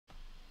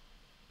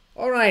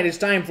Alright, it's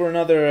time for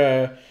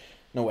another,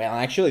 no, well,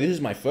 actually, this is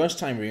my first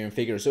time reviewing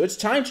figures, so it's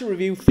time to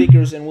review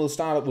figures, and we'll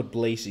start up with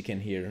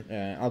Blaziken here.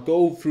 I'll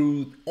go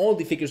through all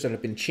the figures that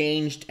have been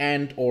changed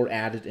and or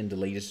added in the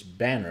latest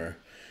banner.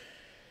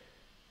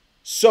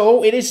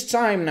 So, it is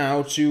time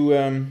now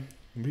to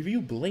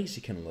review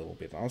Blaziken a little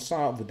bit. I'll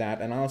start off with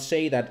that, and I'll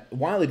say that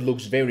while it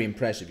looks very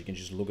impressive, you can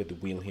just look at the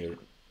wheel here.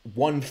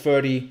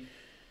 130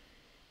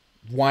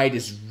 white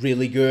is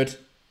really good.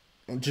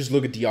 Just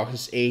look at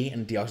Deoxys A,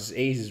 and Deoxys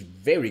A is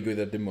very good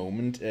at the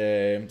moment.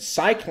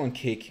 Cyclone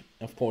Kick,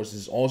 of course,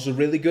 is also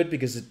really good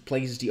because it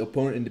places the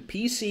opponent in the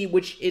PC,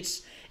 which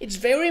it's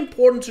very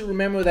important to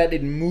remember that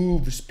it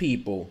moves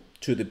people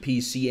to the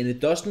PC and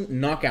it doesn't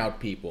knock out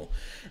people.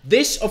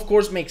 This, of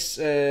course, makes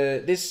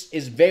this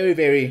is very,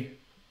 very,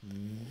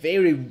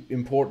 very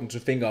important to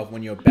think of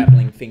when you're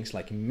battling things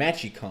like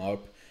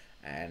Magikarp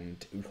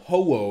and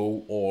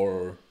Ho-Oh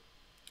or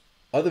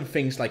other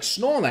things like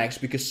Snorlax,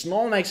 because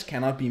Snorlax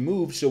cannot be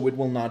moved, so it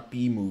will not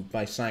be moved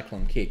by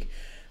Cyclone Kick.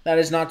 That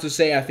is not to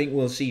say I think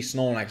we'll see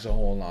Snorlax a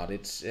whole lot.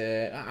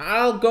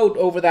 I'll go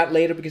over that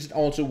later because it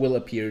also will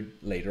appear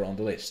later on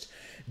the list.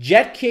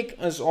 Jet Kick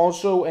is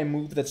also a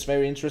move that's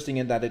very interesting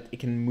in that it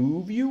can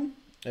move you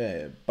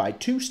by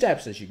 2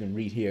 steps, as you can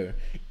read here,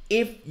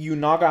 if you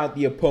knock out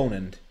the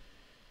opponent.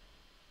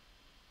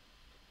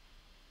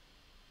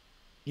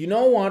 You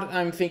know what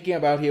I'm thinking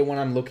about here when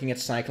I'm looking at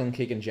Cyclone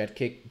Kick and Jet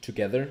Kick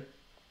together?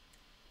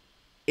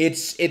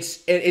 It's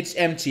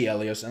empty,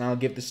 Elios, and I'll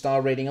give the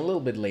star rating a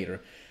little bit later.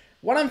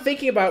 What I'm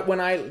thinking about when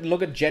I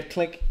look at Jet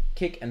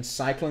Kick and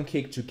Cyclone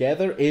Kick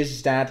together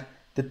is that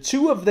the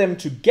two of them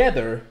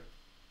together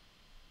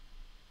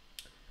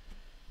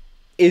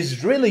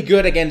is really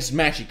good against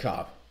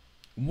Magikarp.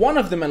 One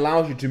of them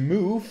allows you to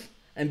move,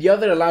 and the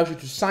other allows you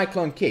to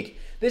Cyclone Kick.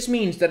 This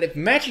means that if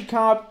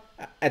Magikarp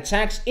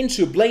attacks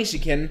into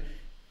Blaziken,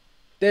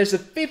 there's a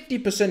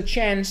 50%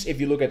 chance,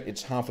 if you look at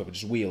its half of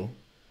its wheel,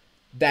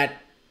 that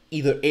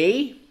either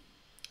A,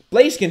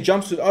 Blaziken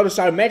jumps to the other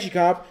side of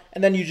Magikarp,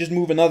 and then you just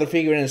move another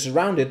figure and it's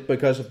around it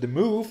because of the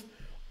move,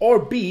 or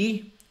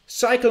B,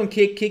 Cyclone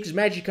Kick kicks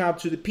Magikarp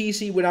to the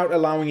PC without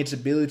allowing its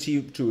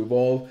ability to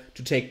evolve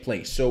to take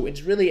place. So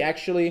it's really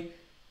actually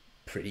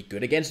pretty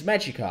good against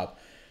Magikarp.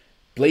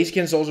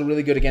 Blaziken is also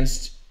really good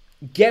against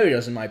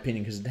Gyarados, in my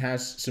opinion, because it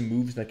has some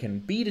moves that can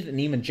beat it, and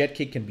even Jet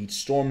Kick can beat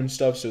Storm and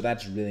stuff, so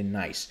that's really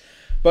nice.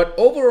 But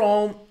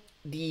overall,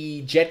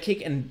 the Jet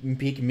Kick and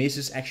big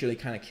misses actually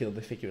kind of kill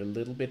the figure a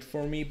little bit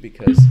for me,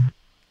 because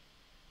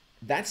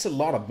that's a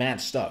lot of bad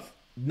stuff.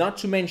 Not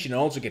to mention, I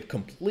also get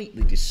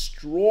completely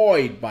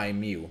destroyed by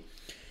Mew.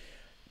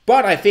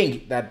 But I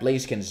think that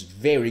Blaziken is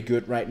very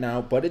good right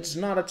now, but it's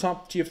not a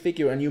top tier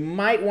figure, and you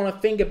might want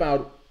to think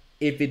about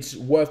if it's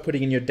worth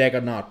putting in your deck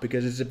or not,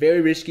 because it's a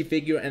very risky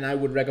figure, and I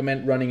would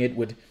recommend running it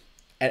with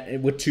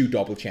 2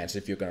 double chances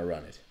if you're going to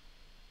run it.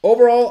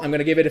 Overall, I'm going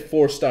to give it a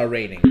 4-star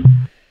rating.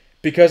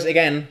 Because,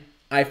 again,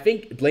 I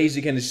think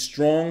Blaziken is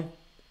strong,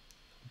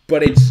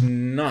 but it's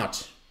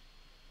not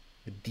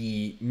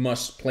the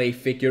must-play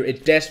figure.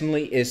 It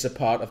definitely is a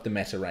part of the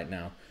meta right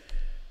now.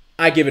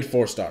 I give it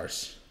 4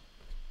 stars.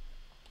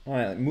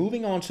 Alright,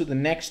 moving on to the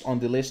next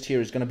on the list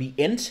here is going to be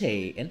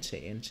Entei.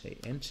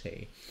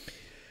 Entei.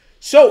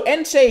 So,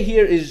 Entei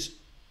here is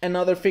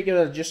another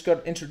figure that just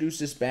got introduced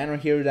this banner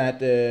here that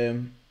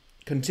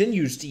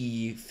continues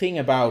the thing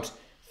about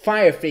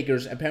fire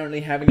figures apparently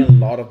having a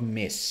lot of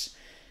miss.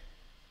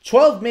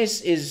 12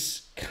 miss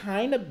is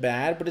kind of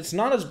bad, but it's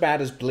not as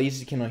bad as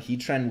Blaziken or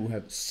Heatran, who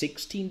have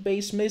 16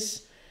 base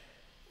miss.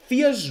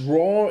 Fierce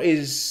Roar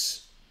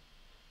is...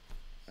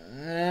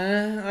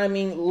 I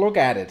mean, look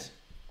at it.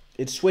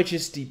 It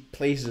switches the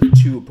places of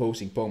 2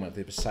 opposing Pokemon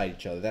beside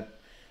each other.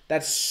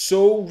 That's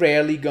so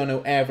rarely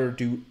gonna ever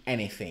do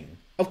anything.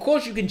 Of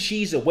course, you can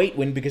cheese a weight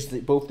win because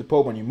both the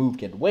Pokemon you move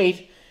get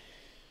weight.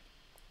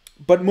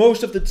 But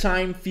most of the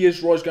time,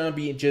 Fierce Roar is gonna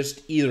be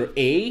just either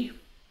A,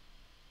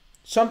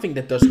 something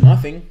that does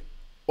nothing,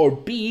 or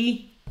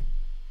B,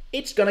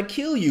 it's gonna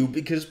kill you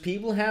because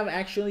people have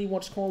actually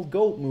what's called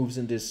gold moves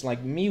in this,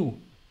 like Mew.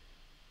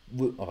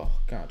 Oh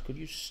god, could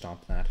you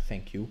stop that?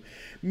 Thank you.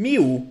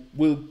 Mew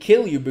will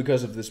kill you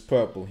because of this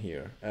purple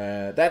here.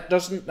 That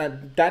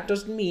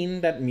doesn't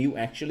mean that Mew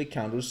actually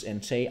counters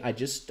Entei.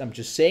 I'm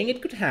just saying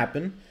it could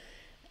happen,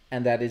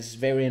 and that is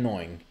very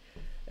annoying.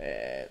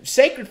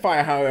 Sacred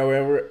Fire,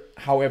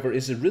 however,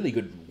 is a really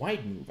good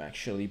white move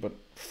actually, but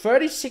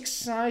 36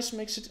 size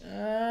makes it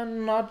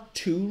not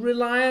too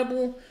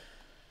reliable.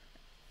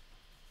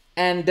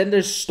 And then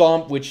there's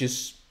Stomp, which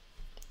is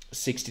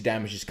 60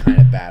 damage, is kind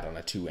of bad on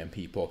a 2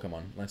 MP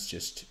Pokemon. Let's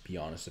just be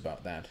honest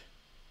about that.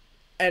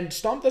 And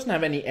Stomp doesn't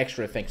have any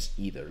extra effects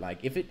either. Like,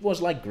 if it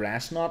was like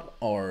Grass Knot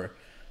or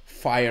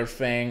Fire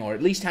Fang, or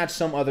at least had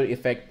some other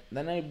effect,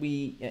 then it'd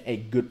be a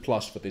good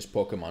plus for this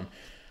Pokemon.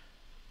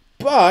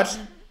 But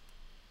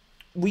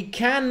we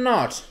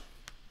cannot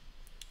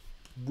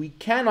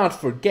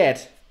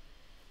forget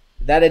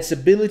that its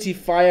ability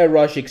Fire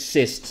Rush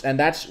exists, and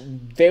that's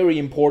very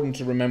important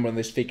to remember on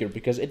this figure,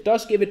 because it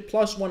does give it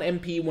 +1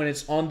 MP when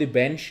it's on the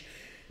bench,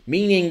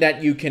 meaning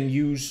that you can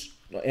use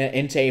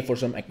Entei for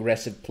some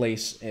aggressive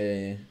plays.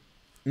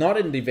 Not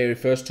in the very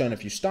first turn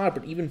if you start,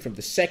 but even from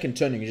the second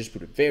turn, you can just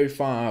put it very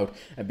far out.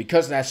 And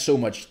because that's so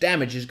much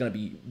damage, it's going to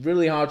be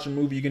really hard to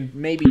move. You can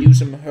maybe do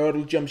some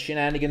hurdle jump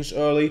shenanigans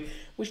early,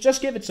 which does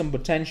give it some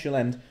potential.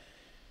 And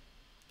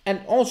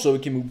also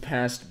it can move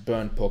past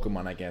burned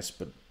Pokemon, I guess.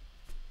 But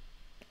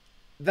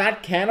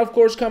that can, of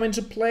course, come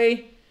into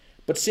play.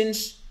 But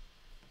since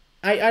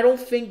I don't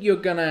think you're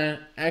going to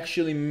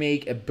actually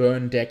make a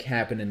burn deck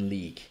happen in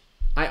League.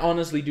 I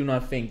honestly do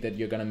not think that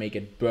you're going to make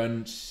a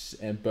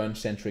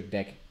burn-centric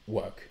deck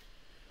work.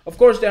 Of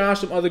course, there are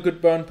some other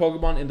good burn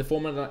Pokemon in the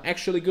format that are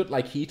actually good,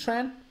 like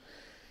Heatran.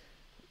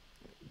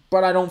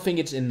 But I don't think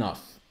it's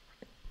enough.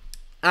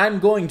 I'm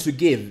going to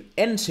give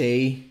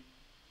Entei...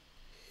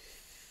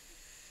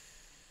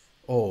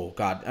 Oh,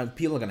 God.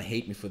 People are going to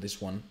hate me for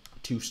this one.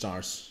 2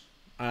 stars.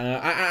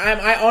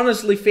 I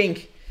honestly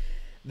think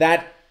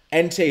that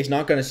Entei is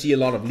not going to see a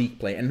lot of League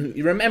play. And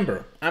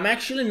remember, I'm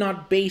actually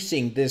not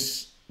basing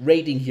this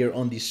rating here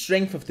on the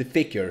strength of the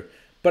figure,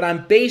 but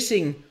I'm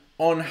basing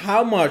on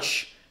how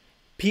much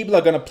people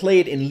are going to play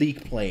it in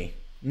League play.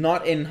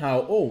 Not in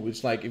how, oh,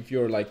 it's like if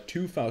you're like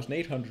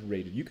 2,800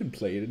 rated, you can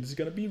play it and it's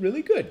going to be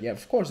really good. Yeah,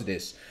 of course it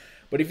is.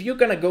 But if you're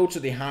going to go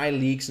to the high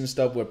leagues and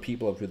stuff where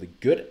people are really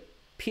good,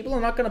 people are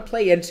not going to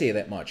play Entei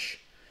that much.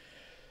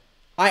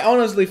 I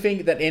honestly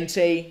think that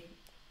Entei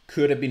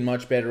could have been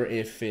much better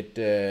if it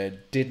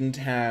didn't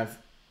have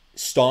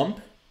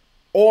Stomp,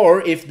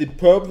 or if the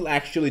purple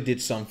actually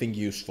did something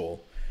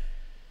useful.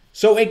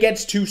 So it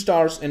gets 2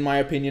 stars in my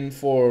opinion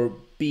for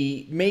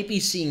maybe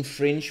seeing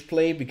Fringe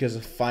play because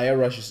of Fire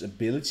Rush's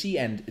ability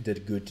and the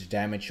good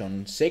damage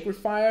on Sacred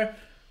Fire.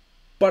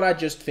 But I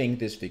just think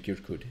this figure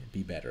could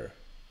be better.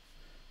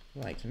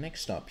 Right,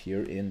 next up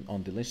here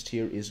on the list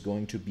here is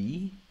going to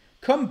be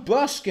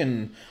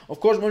Combusken.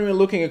 Of course, when we're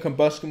looking at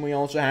Combusken, we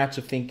also have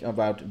to think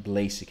about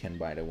Blaziken,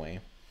 by the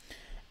way.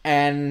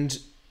 And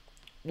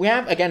we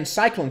have, again,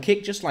 Cyclone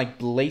Kick, just like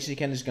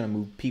Blaziken is going to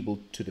move people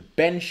to the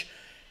bench,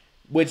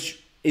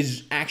 which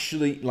is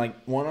actually like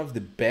one of the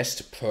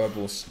best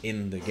purples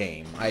in the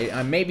game.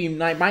 I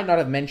might not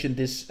have mentioned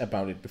this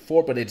about it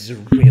before, but it's a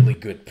really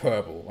good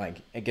purple. Like,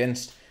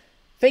 against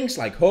things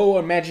like Ho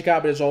or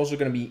Magikarp, it's also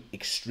going to be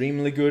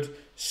extremely good.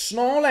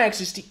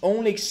 Snorlax is the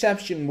only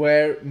exception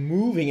where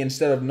moving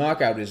instead of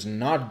knockout is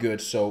not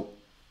good, so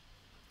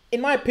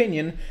in my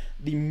opinion,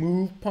 the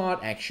move part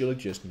actually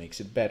just makes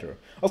it better.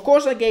 Of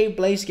course, I gave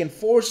Blaziken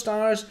 4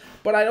 stars,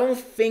 but I don't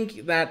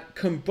think that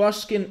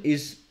Combusken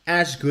is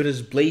as good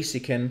as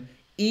Blaziken,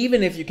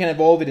 even if you can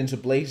evolve it into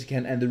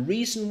Blaziken. And the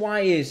reason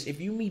why is,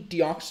 if you meet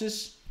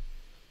Deoxys,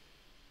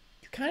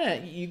 you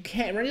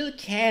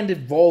can't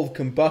evolve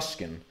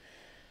Combusken.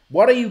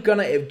 What are you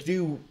gonna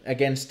do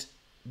against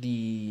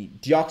the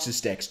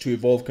Deoxys decks to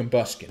evolve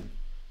Combusken?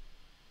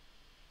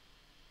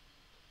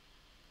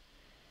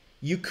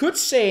 You could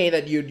say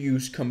that you'd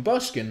use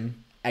Combusken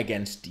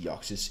against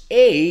Deoxys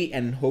A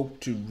and hope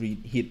to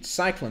hit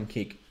Cyclone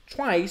Kick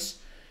twice,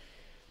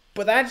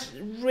 but that's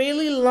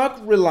really luck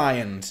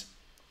reliant.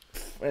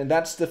 And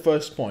that's the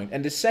first point.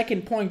 And the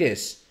second point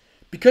is,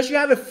 because you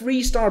have a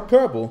 3-star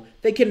purple,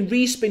 they can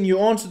respin you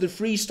onto the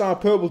 3-star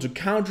purple to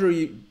counter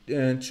you,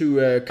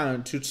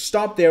 to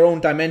stop their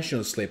own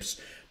dimensional slips,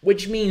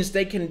 which means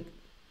they can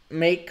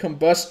make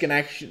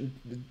Combusken's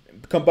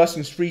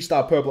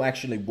 3-star purple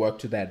actually work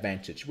to their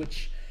advantage,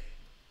 which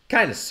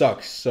kind of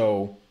sucks.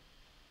 So,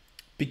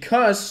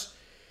 because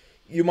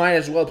you might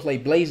as well play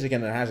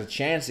Blaziken that has a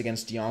chance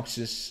against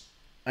Deoxys,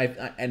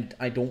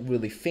 I don't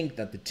really think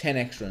that the 10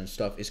 extra and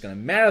stuff is going to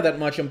matter that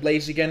much on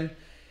Blaziken.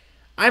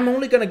 I'm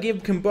only going to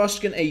give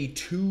Combusken a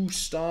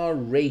 2-star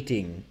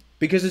rating,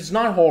 because it's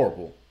not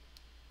horrible.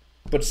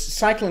 But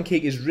Cyclone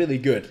Kick is really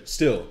good,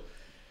 still.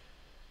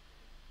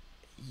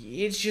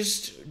 It's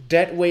just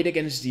dead weight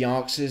against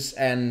Deoxys,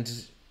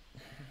 and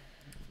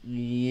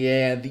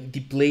yeah, the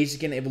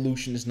Blaziken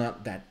evolution is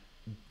not that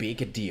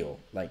big a deal.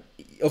 Like,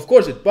 of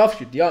course it buffs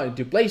you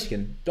to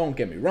Blaziken, don't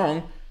get me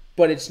wrong,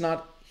 but it's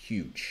not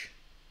huge.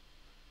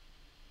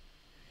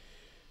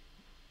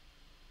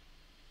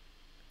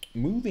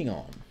 Moving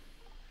on.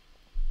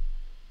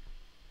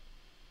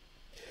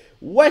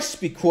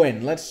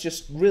 Vespiquen, let's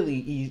just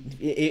really...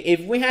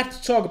 If we had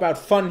to talk about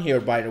fun here,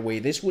 by the way,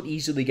 this would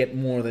easily get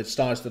more of the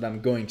stars that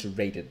I'm going to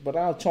rate it, but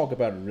I'll talk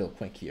about it real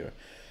quick here.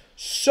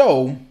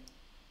 So,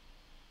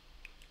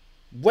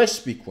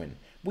 Vespiquen.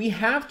 We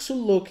have to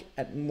look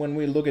at, when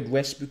we look at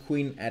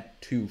Vespiquen, at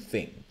 2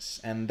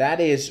 things. And that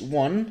is,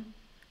 1,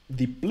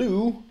 the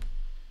blue,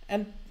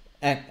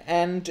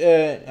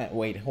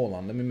 wait, hold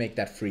on, let me make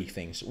that 3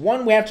 things.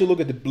 1, we have to look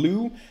at the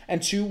blue,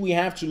 and 2, we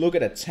have to look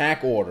at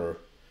attack order.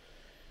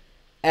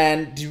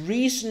 And the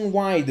reason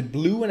why the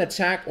blue and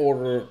attack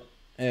order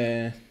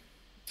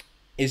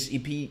is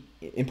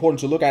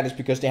important to look at is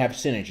because they have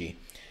synergy.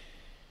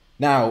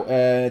 Now,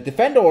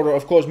 defend order,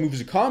 of course,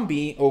 moves a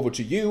combi over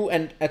to you,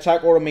 and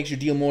attack order makes you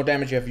deal more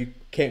damage if you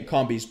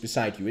combis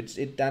beside you.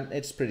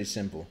 It's pretty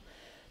simple.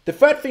 The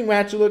third thing we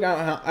have to look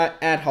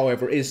at,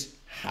 however, is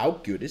how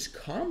good is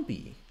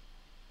combi?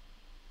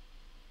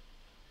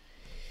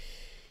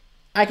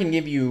 I can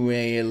give you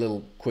a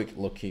little quick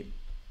look here.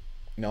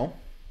 No?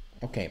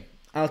 Okay.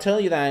 I'll tell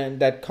you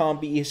that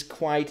combi is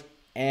quite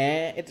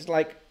it's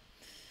like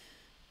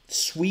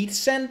sweet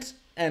scent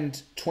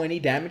and 20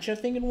 damage, I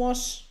think it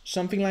was.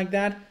 Something like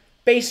that.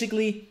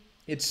 Basically,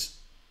 it's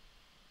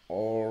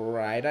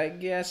alright, I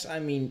guess. I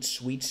mean,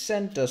 sweet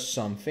scent does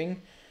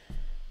something.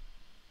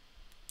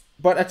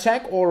 But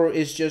attack aura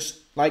is just,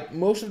 like,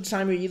 most of the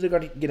time you're either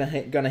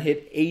gonna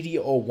hit 80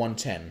 or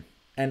 110.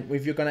 And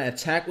if you're gonna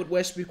attack with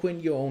Westby Quinn,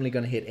 you're only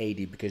gonna hit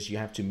 80 because you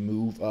have to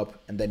move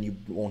up and then you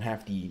won't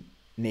have the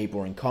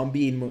neighboring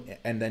combi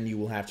and then you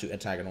will have to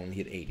attack and only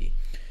hit 80.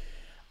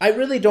 I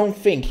really don't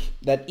think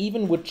that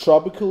even with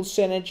Tropical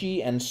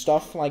Synergy and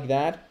stuff like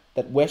that,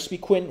 that Westby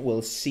Quinn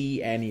will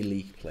see any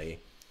League play.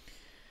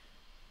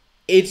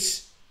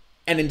 It's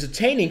an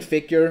entertaining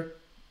figure,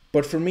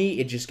 but for me,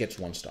 it just gets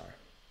 1 star.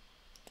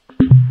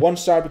 1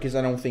 star because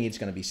I don't think it's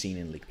going to be seen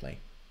in League play.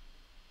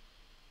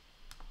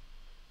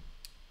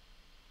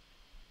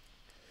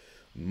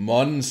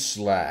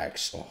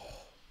 Munchlax. Oh.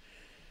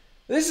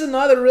 This is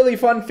another really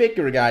fun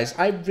figure, guys.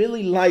 I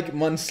really like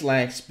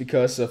Munchlax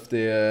because of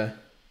the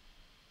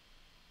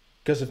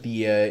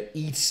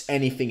eats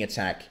anything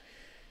attack,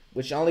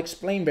 which I'll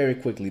explain very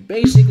quickly.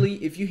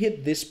 Basically, if you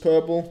hit this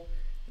purple,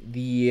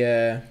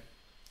 you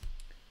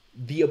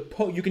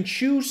can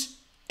choose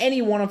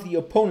any one of the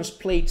opponent's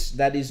plates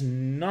that is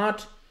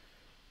not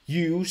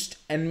used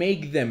and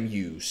make them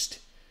used.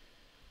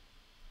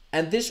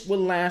 And this will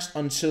last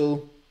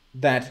until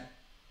that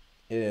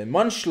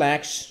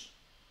Munchlax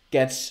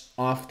gets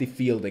off the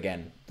field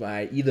again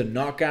by either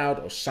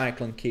knockout or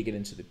cyclone kick it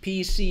into the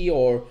PC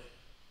or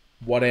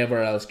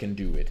whatever else can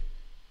do it.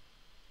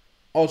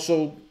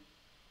 Also,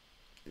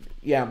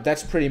 yeah,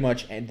 that's pretty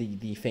much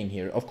the thing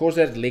here. Of course,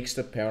 that licks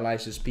that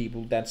paralyzes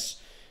people. That's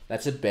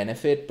a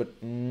benefit, but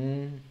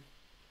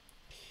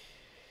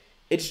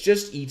it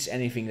just eats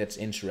anything that's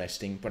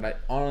interesting. But I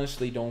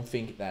honestly don't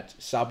think that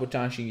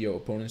sabotaging your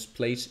opponent's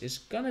plates is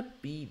gonna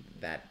be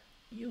that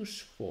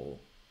useful.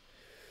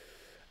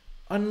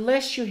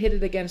 Unless you hit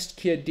it against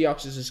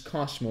Deoxys'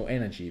 Cosmo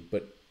Energy,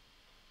 but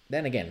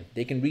then again,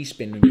 they can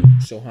respin you,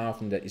 so how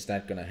often is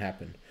that gonna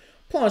happen?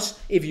 Plus,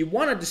 if you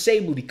want to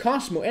disable the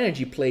Cosmo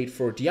Energy plate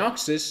for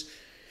Deoxys,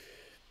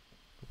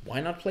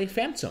 why not play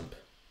Phantom?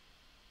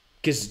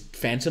 Because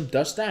Phantom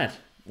does that.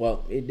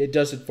 Well, it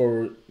does it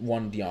for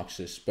one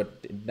Deoxys,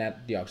 but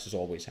that Deoxys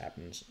always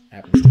happens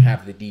to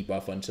have the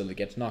debuff until it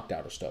gets knocked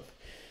out of stuff.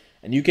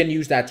 And you can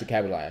use that to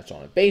capitalize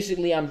on it.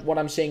 Basically, what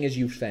I'm saying is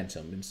use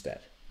Phantom instead.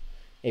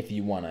 If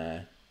you want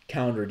to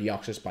counter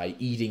Deoxys by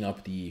eating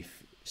up the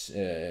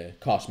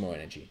Cosmo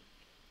Energy.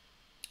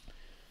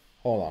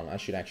 Hold on, I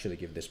should actually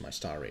give this my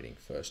star rating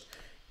first.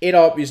 It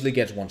obviously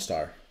gets 1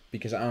 star,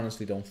 because I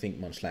honestly don't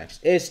think Munchlax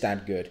is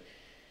that good.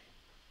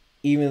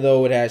 Even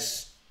though it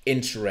has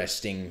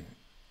interesting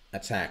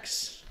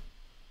attacks.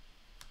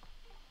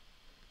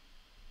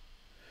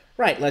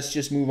 Right, let's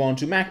just move on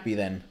to Magby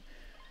then.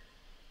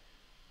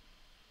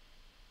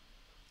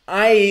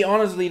 I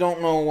honestly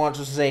don't know what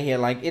to say here,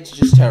 like, it's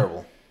just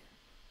terrible.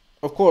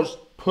 Of course,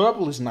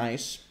 purple is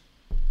nice.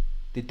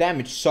 The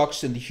damage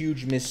sucks and the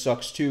huge miss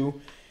sucks too.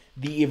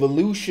 The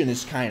evolution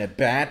is kind of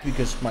bad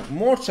because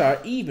Magmortar,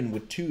 even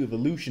with 2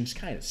 evolutions,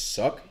 kind of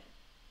suck.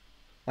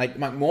 Like,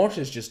 Magmortar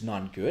is just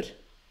not good.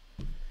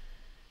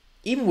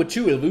 Even with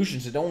 2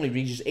 evolutions, it only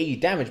reaches 80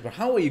 damage, but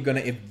how are you going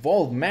to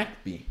evolve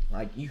Magby?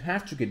 Like, you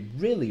have to get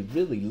really,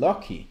 really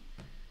lucky.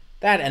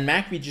 That, and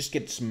Magby just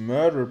gets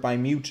murdered by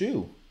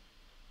Mewtwo.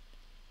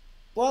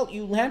 Well,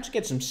 you have to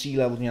get some sea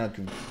level, you know, like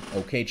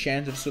okay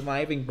chance of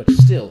surviving, but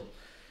still.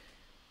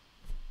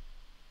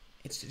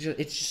 It's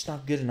just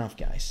not good enough,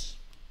 guys.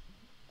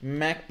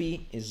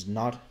 Magby is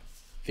not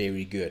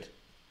very good.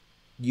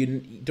 You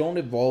don't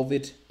evolve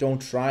it,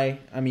 don't try.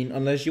 I mean,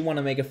 unless you want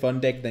to make a fun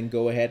deck, then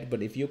go ahead.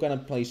 But if you're going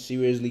to play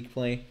serious League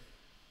play,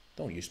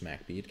 don't use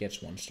Magby. It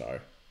gets 1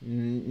 star.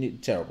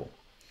 Terrible.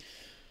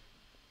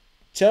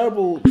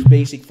 Terrible is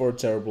basic for a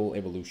terrible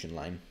evolution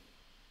line.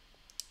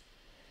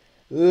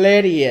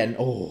 Ledian.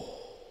 Oh.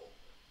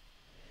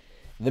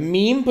 The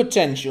meme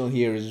potential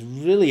here is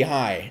really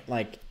high.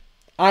 Like,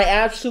 I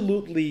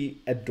absolutely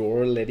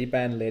adore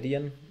Lediban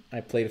Ledian. I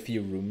played a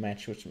few room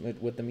matches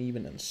with them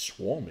even, and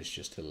Swarm is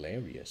just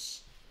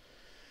hilarious.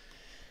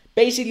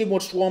 Basically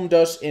what Swarm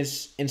does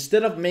is,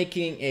 instead of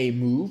making a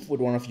move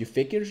with one of your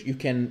figures, you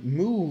can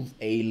move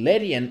a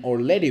Ledian or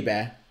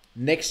Lediba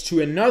next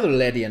to another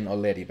Ledian or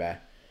Lediba.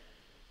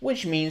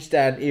 Which means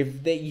that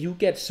if you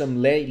get some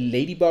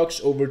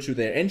Ladybugs over to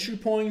their entry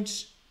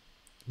points,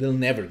 they'll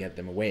never get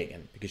them away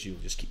again. Because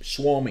you'll just keep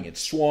swarming and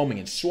swarming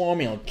and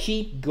swarming. It'll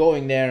keep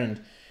going there,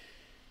 and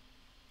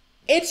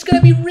it's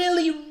gonna be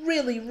really,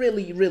 really,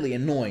 really, really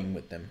annoying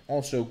with them.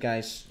 Also,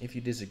 guys, if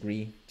you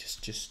disagree,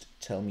 just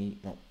tell me.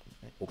 No,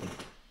 open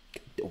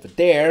over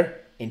there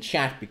in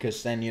chat,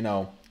 because then, you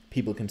know,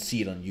 people can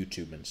see it on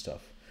YouTube and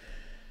stuff.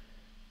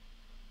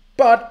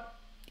 But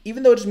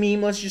even though it's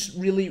meme, let's just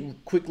really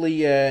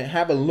quickly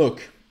have a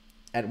look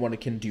at what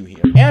it can do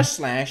here. Air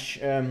Slash,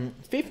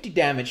 50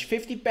 damage.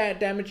 50 bad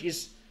damage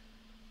is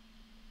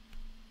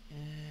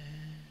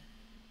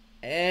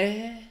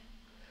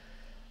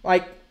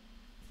Like,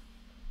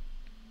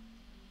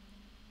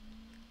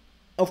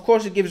 of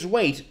course it gives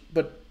weight,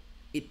 but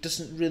it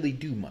doesn't really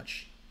do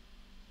much.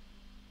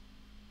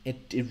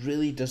 It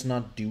really does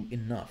not do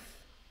enough.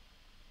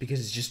 Because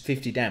it's just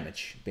 50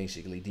 damage,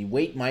 basically. The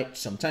weight might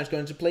sometimes go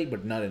into play,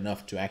 but not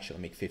enough to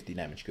actually make 50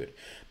 damage good.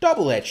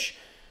 Double Edge.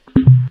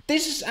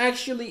 This is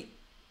actually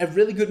a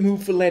really good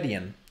move for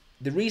Ledian.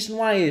 The reason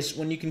why is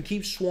when you can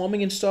keep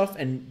swarming and stuff,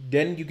 and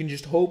then you can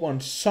just hope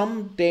on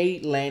someday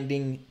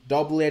landing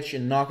Double Edge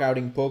and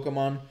knockouting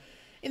Pokemon.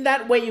 In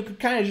that way, you could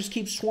kind of just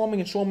keep swarming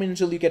and swarming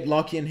until you get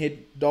lucky and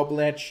hit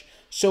Double Edge.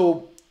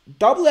 So,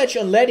 Double Edge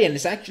on Ledian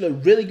is actually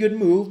a really good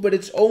move, but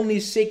it's only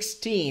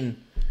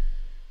 16.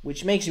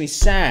 Which makes me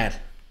sad.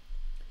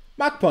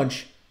 Mach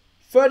Punch,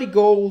 30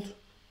 gold.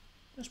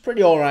 That's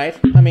pretty alright.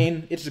 I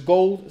mean, it's a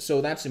gold,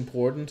 so that's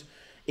important.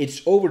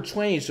 It's over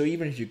 20, so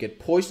even if you get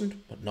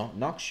poisoned, but not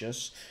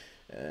noxious,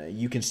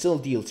 you can still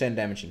deal 10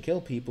 damage and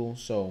kill people,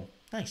 so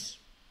nice.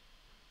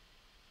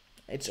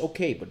 It's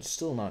okay, but it's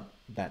still not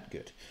that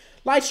good.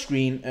 Light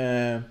Screen,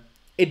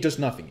 it does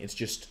nothing. It's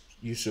just,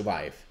 you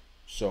survive.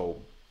 So,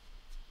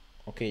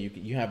 okay,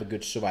 you have a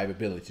good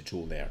survivability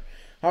tool there.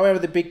 However,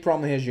 the big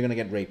problem here is you're going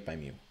to get raped by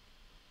Mew.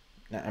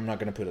 Now, I'm not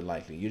going to put it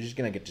lightly. You're just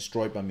going to get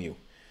destroyed by Mew.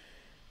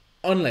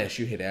 Unless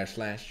you hit Air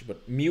Slash.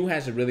 But Mew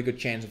has a really good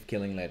chance of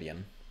killing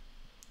Ledian.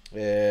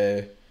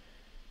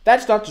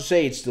 That's not to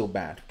say it's still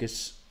bad.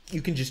 Because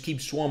you can just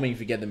keep swarming if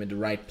you get them in the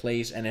right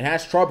place. And it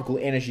has Tropical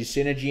Energy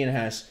Synergy. And it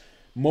has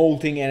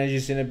Molting Energy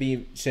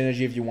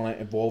Synergy if you want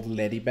to evolve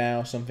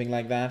Ledibah or something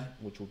like that.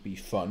 Which would be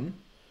fun.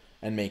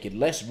 And make it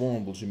less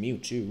vulnerable to Mew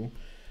too.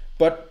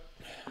 But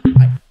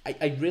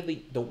I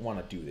really don't want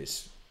to do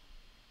this.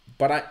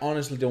 But I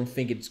honestly don't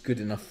think it's good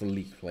enough for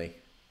League play.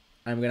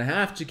 I'm going to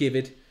have to give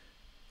it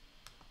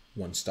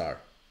 1 star.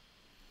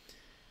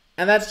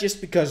 And that's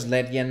just because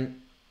Ledian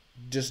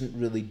doesn't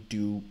really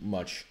do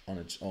much on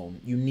its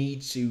own. You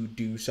need to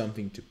do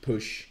something to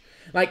push.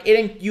 Like,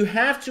 you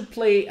have to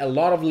play a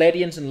lot of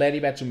Ledians and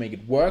Ledibah to make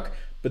it work.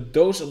 But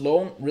those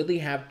alone really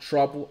have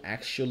trouble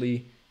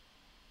actually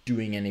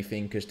doing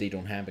anything because they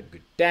don't have a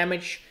good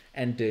damage.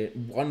 And the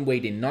one way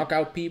they knock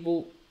out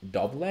people,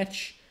 Double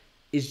Edge,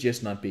 is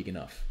just not big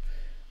enough.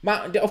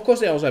 Of course,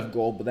 they also have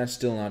gold, but that's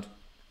still not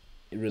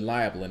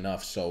reliable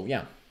enough. So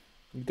yeah,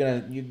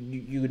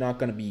 you're not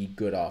gonna be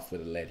good off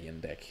with a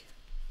Ledian deck.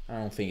 I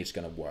don't think it's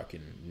gonna work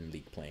in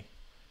League play.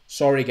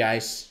 Sorry,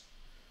 guys.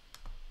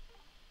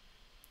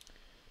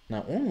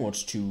 Now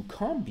onwards to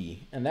Combi,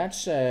 and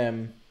that's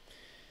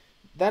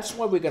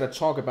what we're gonna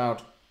talk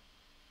about.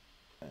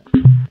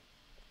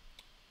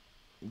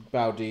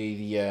 About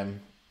the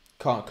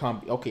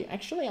okay,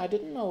 actually, I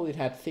didn't know it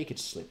had Thicket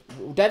Slip.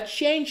 That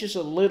changes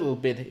a little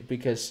bit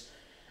because,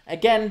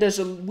 again,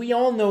 we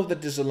all know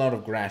that there's a lot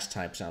of grass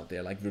types out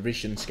there, like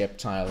Virizion,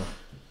 Sceptile,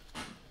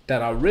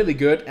 that are really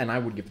good, and I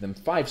would give them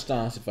 5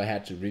 stars if I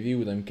had to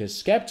review them,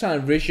 because Sceptile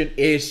and Virizion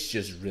is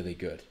just really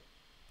good.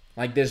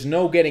 Like, there's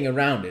no getting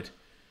around it.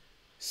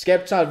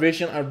 Sceptile and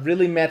Virizion are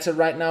really meta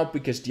right now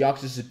because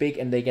Deoxys is big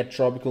and they get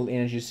Tropical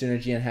Energy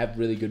Synergy and have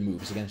really good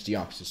moves against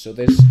Deoxys. So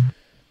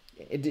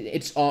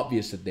it's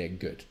obvious that they're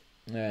good.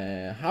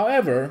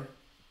 However,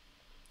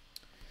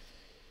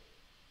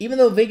 even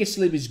though Thicket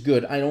Slip is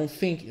good, I don't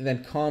think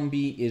that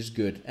Combi is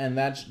good. And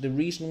that's the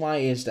reason why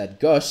is that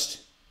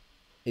Gust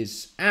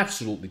is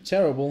absolutely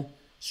terrible.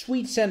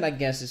 Sweet Scent, I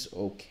guess, is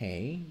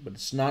okay, but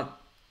it's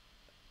not...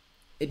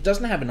 It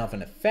doesn't have enough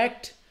an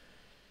effect.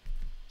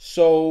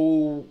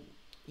 So,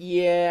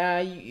 yeah,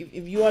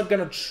 if you are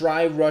gonna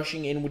try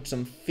rushing in with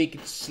some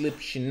Thicket Slip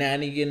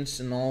shenanigans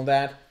and all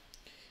that,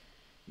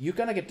 you're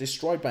gonna get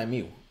destroyed by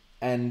Mew.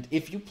 And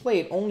if you play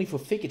it only for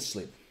Thicket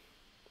Slip,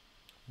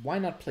 why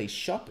not play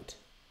Shuppet?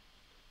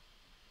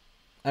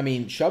 I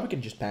mean, Shuppet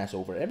can just pass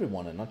over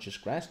everyone and not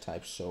just grass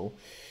types, so...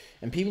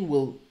 And people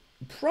will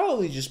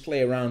probably just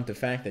play around the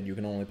fact that you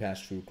can only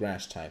pass through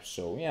grass types.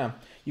 So, yeah,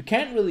 you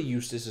can't really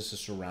use this as a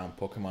surround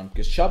Pokemon,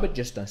 because Shuppet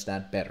just does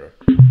that better.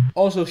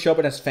 Also,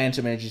 Shuppet has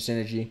Phantom Energy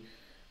Synergy,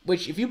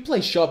 which, if you play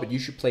Shuppet, you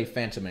should play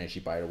Phantom Energy,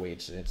 by the way.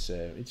 It's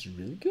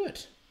really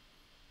good.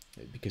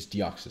 Because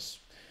Deoxys.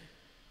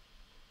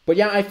 But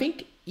yeah, I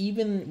think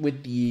even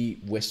with the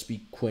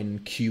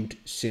Vespiquen cute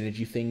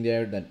synergy thing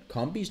there, that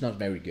Combi is not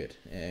very good.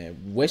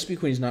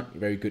 Vespiquen is not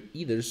very good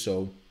either,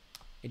 so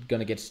it's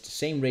gonna get the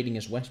same rating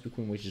as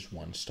Vespiquen, which is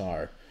 1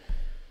 star.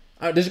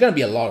 There's gonna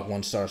be a lot of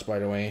 1 stars, by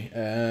the way.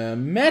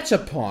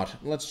 Metapod.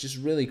 Let's just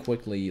really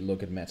quickly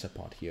look at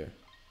Metapod here.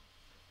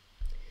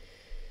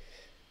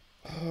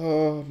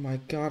 Oh my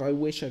god, I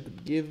wish I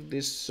could give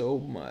this so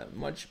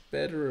much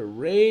better a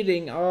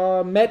rating.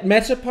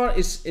 Metapod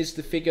is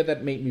the figure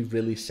that made me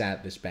really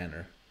sad this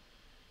banner.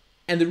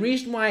 And the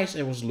reason why is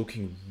I was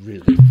looking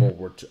really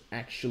forward to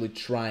actually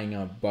trying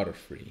out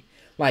Butterfree.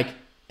 Like,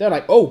 they're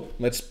like, oh,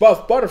 let's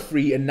buff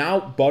Butterfree, and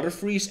now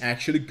Butterfree is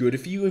actually good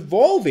if you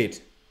evolve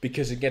it,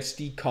 because it gets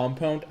the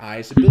Compound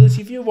Eyes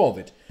ability if you evolve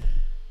it.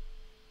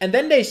 And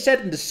then they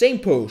said in the same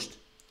post,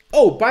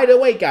 oh, by the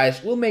way,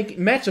 guys, we'll make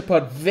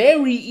Metapod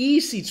very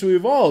easy to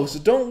evolve, so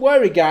don't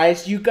worry,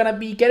 guys, you're gonna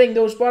be getting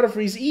those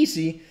Butterfrees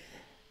easy.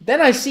 Then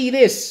I see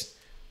this,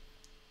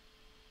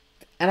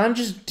 and I'm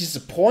just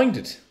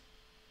disappointed.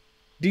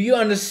 Do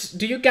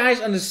you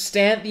guys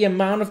understand the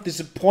amount of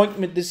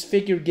disappointment this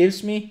figure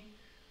gives me?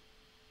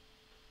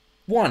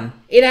 1.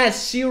 It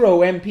has 0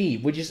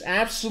 MP, which is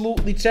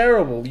absolutely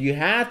terrible. You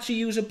have to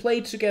use a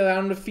plate to get out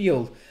on the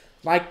field,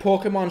 like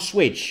Pokemon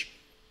Switch,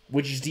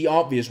 which is the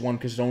obvious one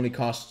because it only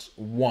costs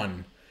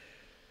 1.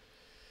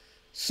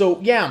 So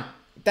yeah,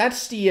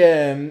 that's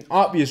the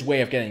obvious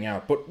way of getting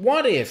out. But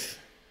what if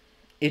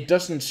it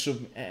doesn't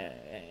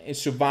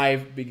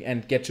survive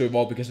and get to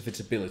evolve because of its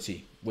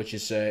ability, which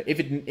is if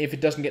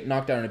it doesn't get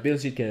knocked out in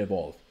ability, it can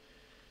evolve.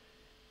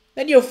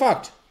 Then you're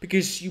fucked,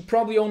 because you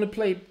probably only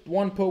play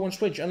 1 Pokemon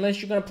Switch,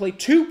 unless you're gonna play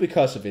 2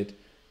 because of it.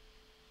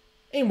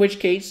 In which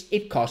case,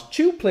 it costs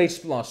 2 plate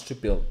slots to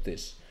build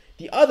this.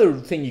 The other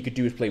thing you could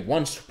do is play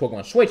 1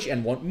 Pokemon Switch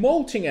and 1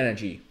 Molting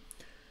Energy.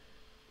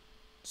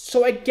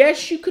 So I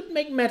guess you could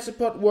make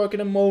Metapod work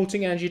in a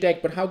Molting Energy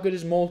deck, but how good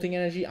is Molting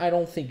Energy? I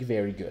don't think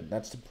very good.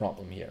 That's the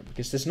problem here,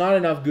 because there's not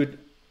enough good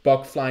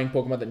bug flying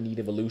Pokemon that need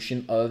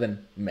evolution other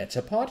than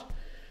Metapod.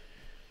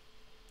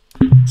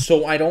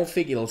 So I don't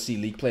think it'll see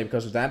League play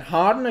because of that.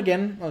 Harden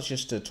again, let's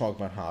just talk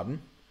about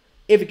Harden.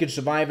 If it could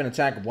survive an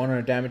attack of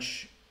 100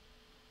 damage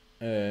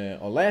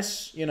or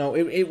less, you know,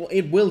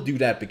 it will do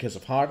that because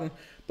of Harden.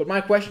 But my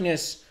question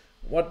is,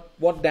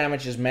 what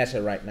damage is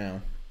meta right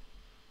now?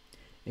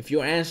 If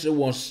your answer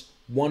was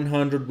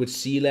 100 with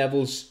sea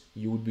levels,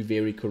 you would be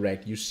very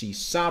correct. You see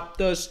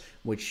Zapdos,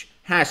 which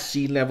has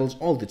sea levels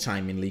all the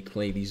time in League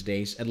play these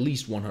days, at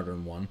least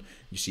 101.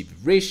 You see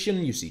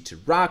Virizion, you see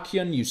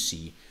Terrakion, you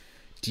see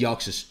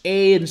Deoxys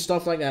A and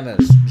stuff like that.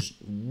 That's just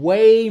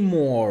way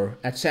more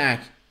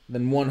attack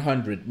than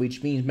 100,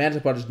 which means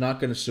Metapod is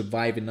not going to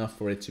survive enough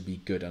for it to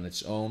be good on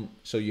its own.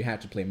 So you have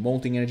to play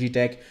Molting Energy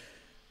deck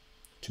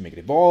to make it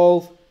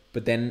evolve,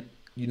 but then,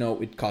 you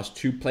know, it costs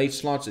 2 plate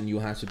slots, and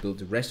you'll have to build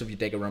the rest of your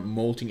deck around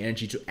Molting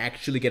Energy to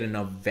actually get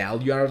enough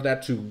value out of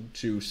that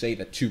to say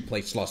that 2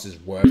 plate slots is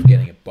worth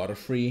getting a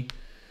Butterfree.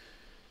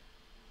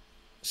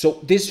 So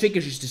this figure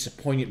just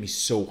disappointed me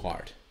so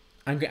hard.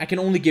 I can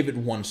only give it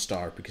 1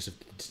 star because of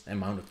the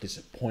amount of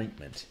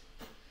disappointment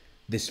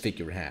this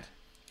figure had.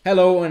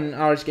 Hello and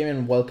RS Gaming,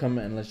 and welcome,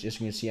 and let's just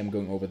see I'm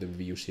going over the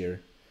reviews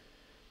here.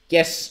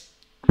 Yes,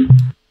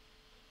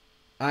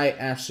 I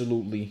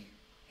absolutely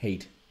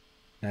hate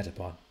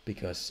Metapod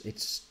because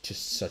it's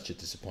just such a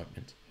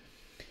disappointment.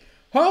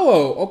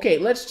 Ho-Oh! Okay,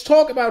 let's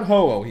talk about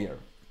Ho-Oh here.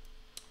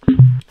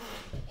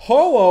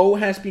 Ho-Oh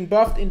has been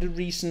buffed in the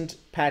recent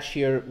patch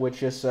here,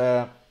 which is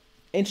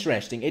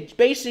interesting. It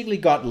basically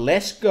got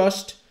less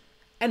Gust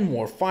and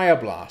more Fire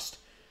Blast,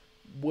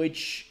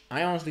 which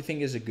I honestly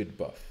think is a good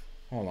buff.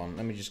 Hold on,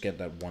 let me just get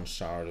that 1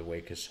 star out of the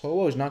way, because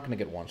Ho-Oh is not going to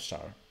get 1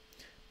 star.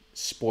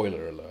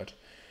 Spoiler alert.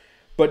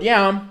 But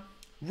yeah,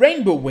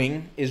 Rainbow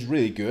Wing is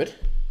really good.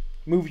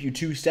 Move you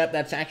 2-step,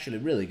 that's actually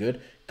really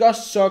good.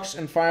 Gust sucks,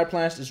 and Fire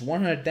Blast is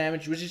 100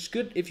 damage, which is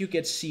good if you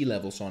get sea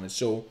levels on it.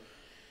 So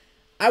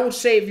I would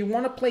say if you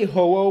want to play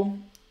Ho-Oh,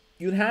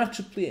 you'd have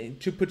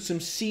to put some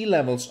sea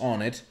levels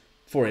on it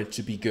for it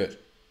to be good.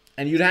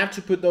 And you'd have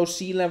to put those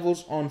sea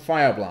levels on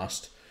Fire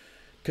Blast,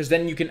 because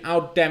then you can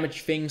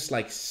out-damage things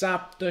like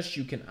Zapdos,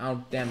 you can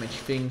out-damage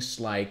things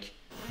like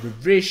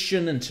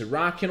Virizion and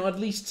Terrakion, or at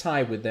least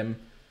tie with them.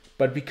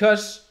 But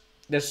because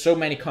there's so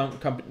many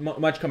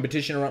much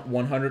competition around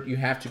 100, you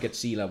have to get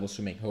sea levels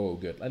to make Ho-Oh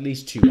good. At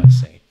least 2, I'd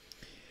say.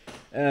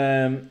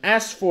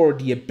 As for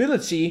the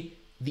ability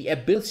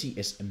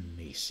is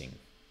amazing.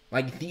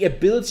 Like, the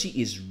ability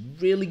is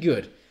really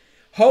good.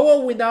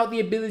 Ho-Oh without the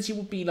ability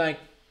would be like,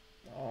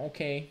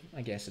 okay,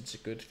 I guess it's a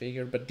good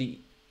figure, but the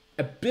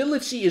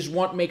ability is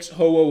what makes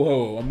Ho-Oh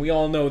Ho-Oh, and we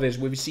all know this.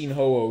 We've seen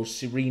Ho-Oh's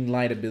Serene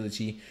Light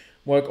ability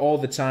work all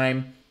the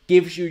time.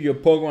 Gives you your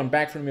Pokemon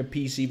back from your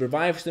PC,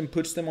 revives them,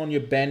 puts them on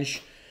your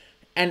bench,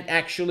 and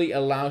actually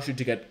allows you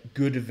to get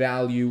good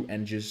value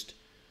and just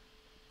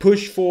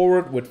push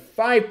forward with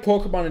 5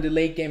 Pokemon in the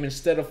late game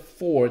instead of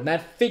 4. And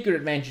that figure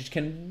advantage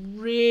can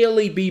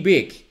really be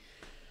big.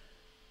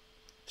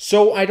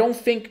 So I don't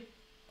think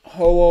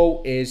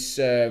Ho-Oh is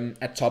a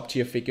top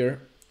tier figure.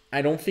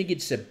 I don't think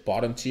it's a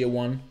bottom tier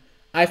one.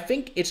 I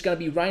think it's going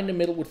to be right in the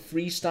middle with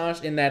 3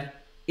 stars in that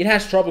it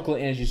has Tropical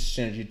Energy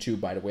Synergy too,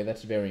 by the way.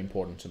 That's very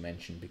important to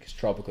mention because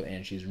Tropical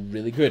Energy is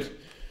really good.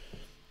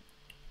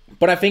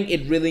 But I think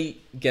it really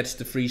gets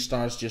the 3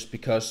 stars just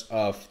because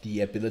of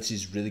the ability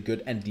is really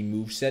good and the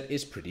moveset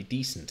is pretty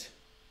decent.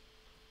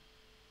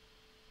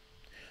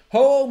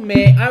 Ho-Oh,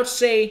 I would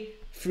say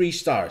 3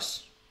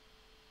 stars.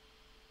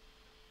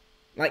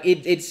 Like,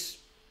 it's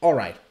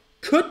alright.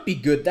 Could be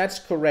good, that's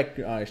correct,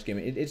 RX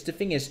Gaming. It's the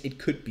thing is, it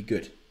could be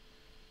good.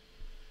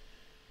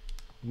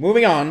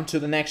 Moving on to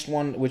the next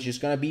one, which is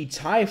going to be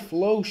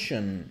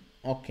Typhlosion.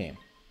 Okay.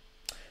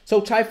 So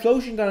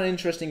Typhlosion got an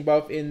interesting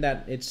buff in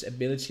that its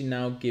ability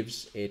now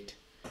gives it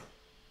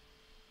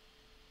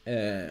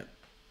 10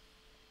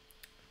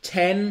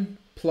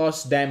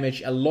 plus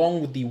damage along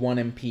with the 1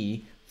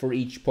 MP for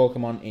each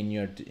Pokemon in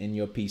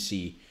your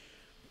PC.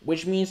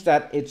 Which means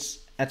that its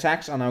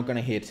attacks are now going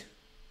to hit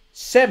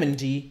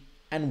 70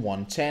 and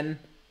 110,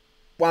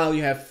 while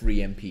you have 3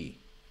 MP.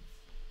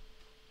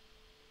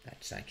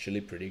 That's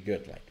actually pretty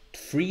good. Like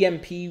 3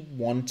 MP,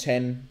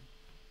 110,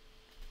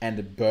 and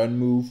a burn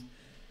move.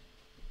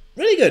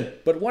 Really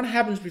good. But what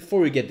happens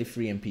before you get the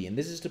 3 MP? And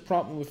this is the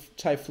problem with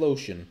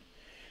Typhlosion.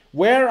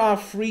 Where are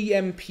 3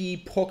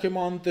 MP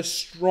Pokemon the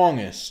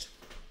strongest?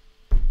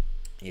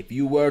 If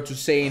you were to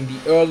say in the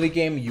early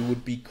game, you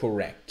would be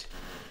correct.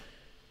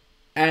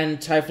 And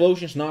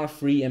Typhlosion is not a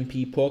 3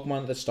 MP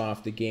Pokemon at the start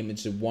of the game.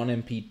 It's a 1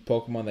 MP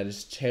Pokemon that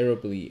is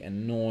terribly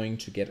annoying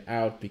to get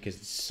out because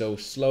it's so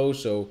slow.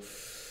 So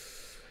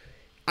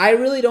I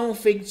really don't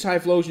think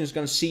Typhlosion is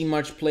going to see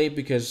much play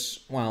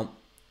because, well,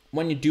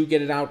 when you do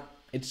get it out,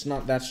 it's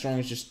not that strong.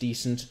 It's just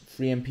decent.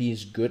 3 MP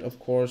is good, of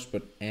course,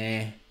 but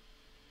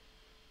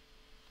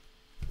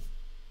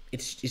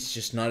It's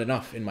just not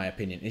enough, in my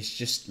opinion. It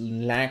just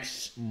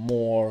lacks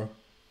more.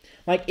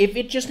 Like, if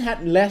it just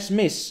had less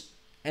miss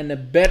and a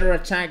better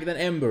attack than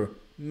Ember,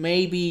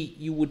 maybe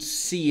you would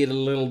see it a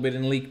little bit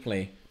in League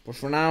play. But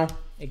for now,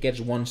 it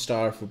gets 1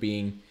 star for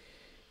being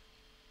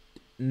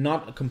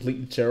not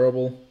completely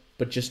terrible,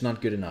 but just not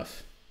good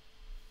enough.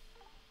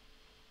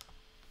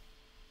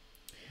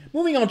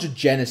 Moving on to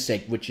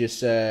Genesect, which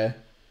is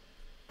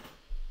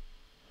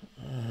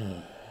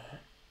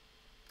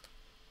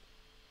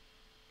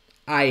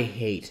I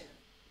hate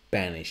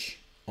Banish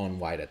on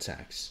wide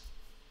attacks.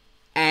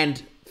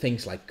 And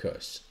things like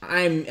Curse.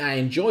 I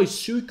enjoy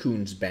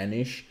Suicune's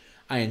Banish.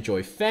 I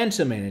enjoy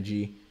Phantom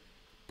Energy.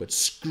 But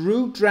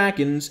screw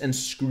Dragons and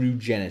screw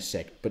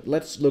Genesect. But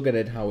let's look at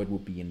it how it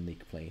would be in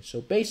League play.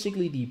 So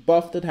basically the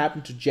buff that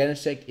happened to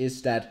Genesect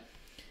is that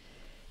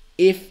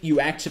if you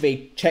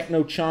activate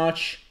Techno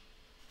Charge,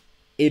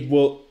 it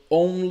will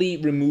only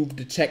remove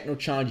the Techno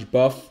Charge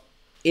buff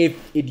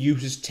if it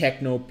uses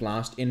Techno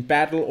Blast in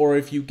battle or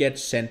if you get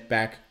sent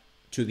back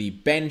to the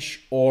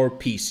bench or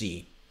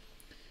PC.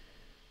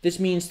 This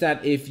means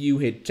that if you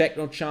hit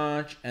Techno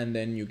Charge and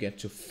then you get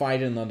to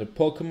fight another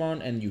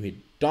Pokemon and you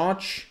hit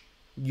Dodge,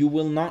 you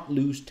will not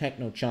lose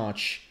Techno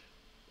Charge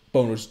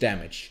bonus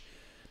damage.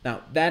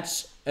 Now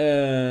that's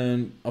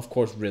of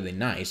course really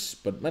nice,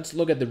 but let's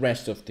look at the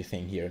rest of the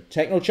thing here.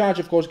 Techno Charge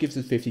of course gives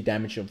it 50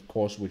 damage, of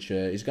course, which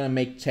is gonna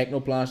make Techno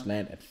Blast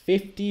land at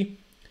 50.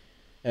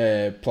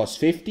 Plus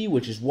 50,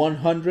 which is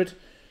 100.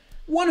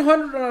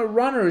 100 on a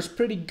runner is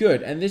pretty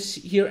good, and this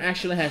here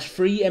actually has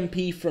 3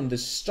 MP from the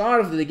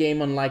start of the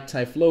game, unlike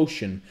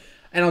Typhlosion.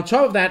 And on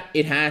top of that,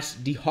 it has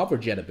the Hover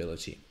Jet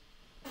ability.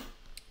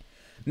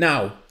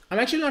 Now, I'm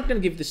actually not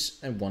going to give this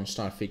a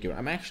 1-star figure.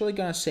 I'm actually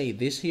going to say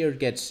this here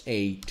gets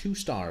a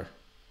 2-star,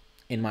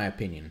 in my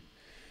opinion.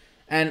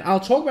 And I'll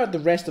talk about the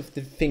rest of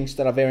the things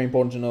that are very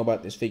important to know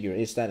about this figure.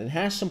 Is that it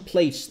has some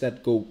plates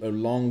that go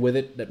along with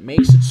it that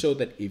makes it so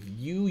that if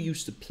you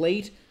use the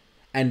plate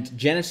and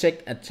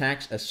Genesect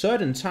attacks a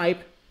certain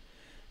type,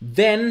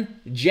 then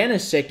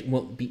Genesect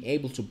will be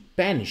able to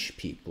banish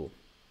people.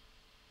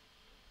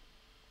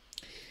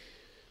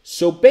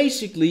 So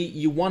basically,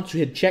 you want to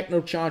hit Techno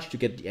Charge to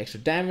get the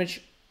extra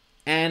damage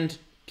and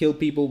kill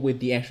people with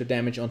the extra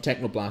damage on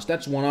Techno Blast.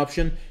 That's one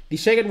option. The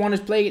second one is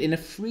play it in a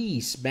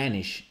Freeze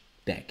Banish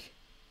deck.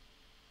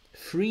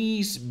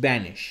 Freeze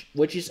Banish,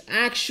 which is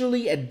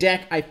actually a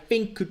deck I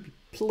think could be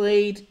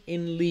played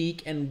in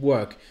League and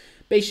work.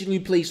 Basically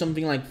play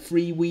something like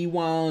 3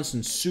 Weewiles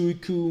and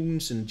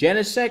Suicunes and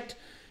Genesect.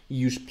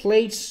 Use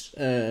plates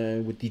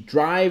with the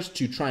drives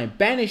to try and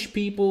banish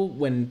people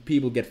when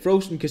people get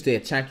frozen because they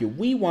attack your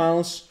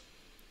Weewiles.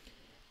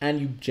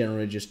 And you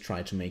generally just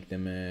try to make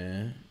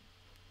them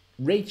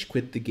rage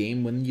quit the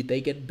game when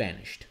they get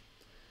banished.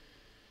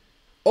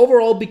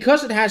 Overall,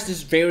 because it has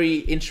this very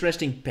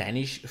interesting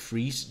Banish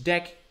Freeze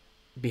deck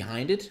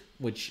behind it,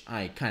 which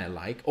I kind of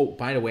like. Oh,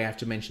 by the way, I have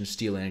to mention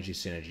Steel Energy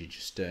Synergy,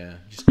 just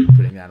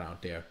putting that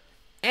out there.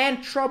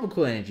 And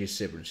Tropical Energy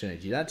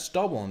Synergy, that's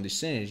double on the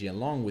Synergy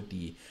along with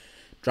the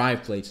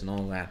drive plates and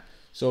all that.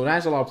 So it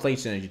has a lot of plate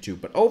synergy too.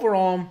 But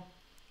overall,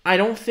 I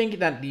don't think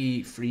that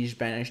the Freeze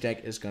Banish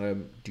deck is going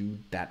to do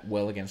that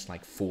well against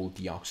like full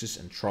Deoxys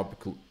and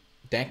Tropical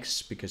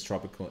decks, because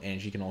Tropical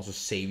Energy can also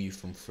save you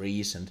from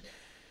freeze, and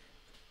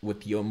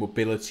with your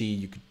mobility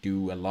you could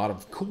do a lot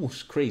of cool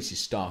crazy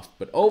stuff.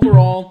 But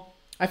overall,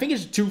 I think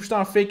it's a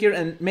 2-star figure,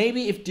 and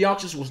maybe if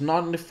Deoxys was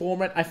not in the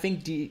format, I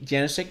think the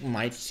Genesect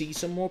might see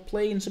some more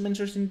play in some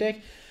interesting deck.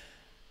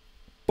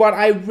 But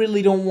I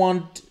really don't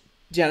want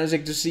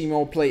Genesect to see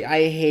more play.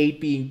 I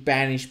hate being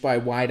banished by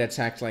wide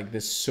attacks like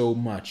this so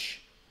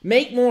much.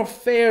 Make more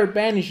fair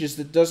banishes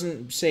that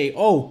doesn't say,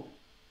 oh,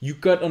 you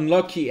got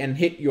unlucky and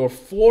hit your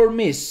 4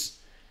 miss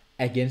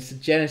against the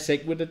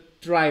Genesect with a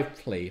drive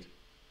plate.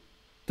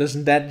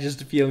 Doesn't that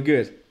just feel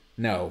good?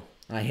 No,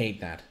 I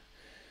hate that.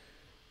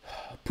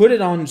 Put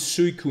it on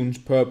Suicune's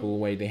purple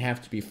way. They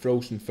have to be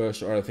frozen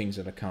first or other things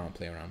that I can't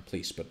play around,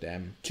 please. But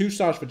 2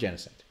 stars for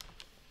Genesect.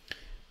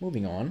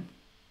 Moving on.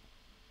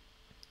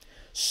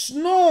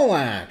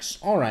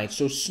 Snorlax! Alright,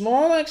 so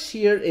Snorlax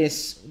here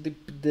is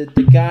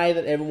the guy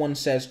that everyone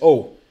says,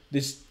 oh,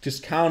 this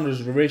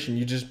counters revision,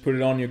 you just put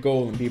it on your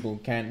goal and people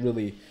can't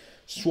really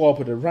swap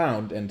it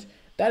around. And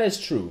That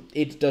is true.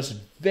 It does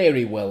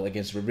very well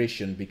against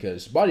Revision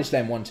because Body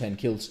Slam 110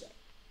 kills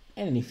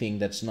anything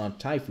that's not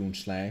Typhoon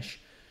Slash.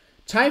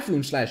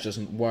 Typhoon Slash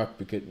doesn't work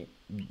because...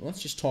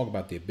 Let's just talk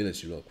about the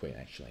ability real quick,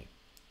 actually.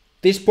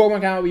 This Pokemon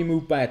cannot be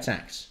moved by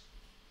attacks.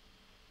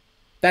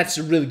 That's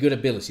a really good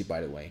ability, by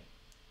the way.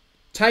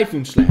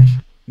 Typhoon Slash,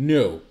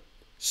 no.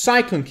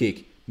 Cyclone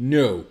Kick,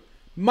 no.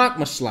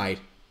 Magma Slide,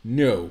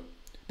 no.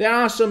 There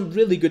are some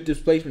really good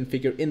displacement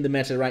figure in the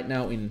meta right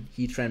now in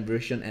Heatran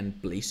version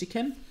and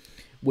Blaziken,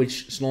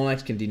 which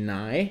Snorlax can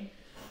deny.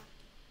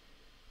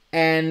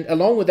 And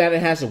along with that,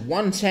 it has a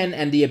 110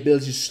 and the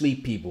ability to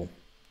sleep people.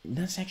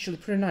 That's actually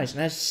pretty nice.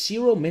 And it has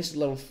 0 miss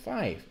level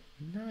 5.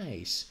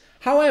 Nice.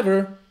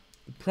 However,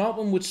 the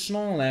problem with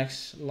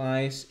Snorlax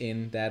lies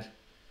in that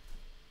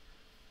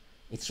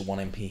it's 1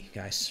 MP,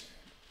 guys.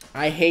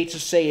 I hate to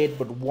say it,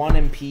 but 1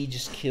 MP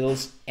just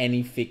kills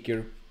any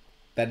figure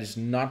that is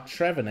not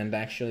Trevenant.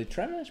 Actually,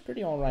 Trevenant is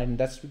pretty alright, and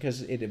that's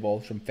because it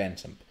evolved from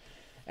Phantom.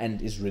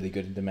 And is really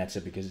good in the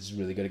meta because it's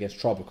really good against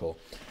Tropical.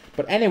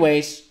 But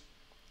anyways,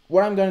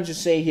 what I'm going to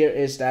say here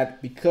is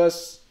that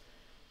because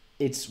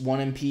it's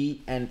 1 MP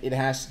and it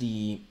has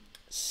the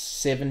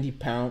 70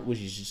 pound, which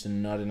is just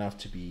not enough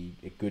to be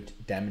a good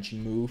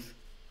damaging move,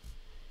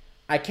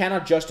 I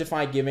cannot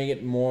justify giving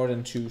it more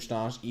than 2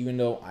 stars, even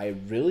though I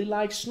really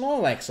like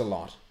Snorlax a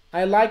lot.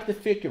 I like the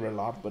figure a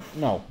lot, but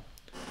no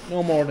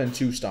more than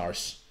 2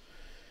 stars.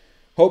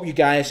 Hope you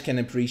guys can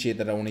appreciate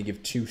that I only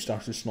give 2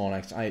 stars to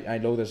Snorlax. I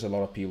know there's a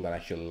lot of people that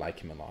actually like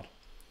him a lot.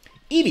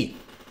 Eevee.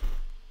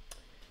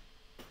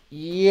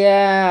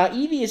 Yeah,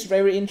 Eevee is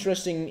very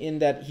interesting in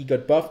that he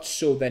got buffed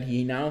so that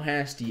he now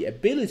has the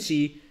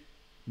ability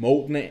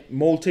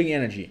molting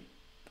energy.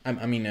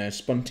 I mean,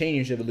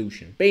 spontaneous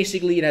evolution.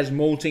 Basically, it has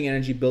molting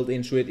energy built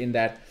into it in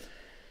that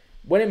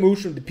when it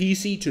moves from the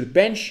PC to the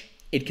bench,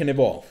 it can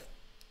evolve.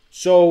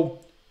 So,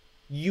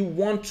 you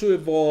want to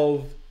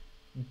evolve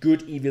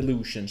good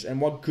evolutions.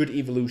 And what good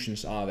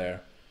evolutions are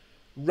there?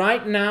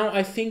 Right now,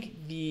 I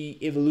think the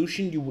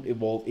evolution you would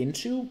evolve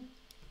into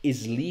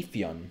is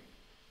Leafeon.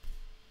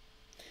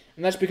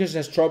 And that's because it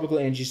has Tropical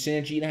Energy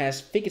Synergy. It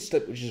has Figget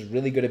Slip, which is a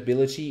really good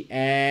ability.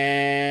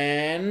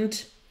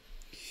 And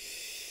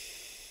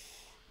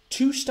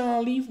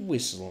 2-star Leaf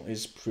Whistle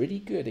is pretty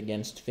good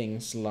against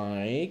things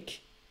like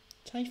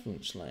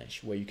Typhoon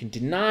Slash, where you can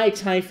deny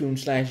Typhoon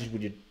Slashes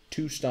with your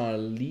 2-star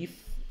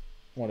Leaf,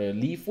 or a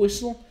Leaf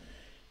Whistle.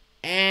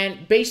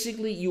 And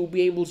basically, you'll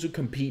be able to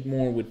compete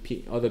more with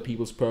other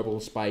people's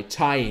purples by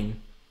tying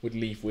with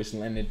Leaf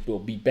Whistle, and it will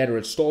be better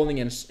at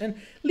stalling. And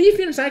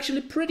Leafeon is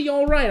actually pretty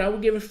alright. I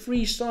would give it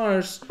 3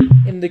 stars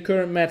in the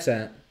current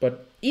meta.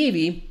 But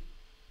Eevee,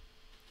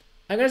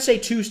 I'm going to say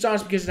 2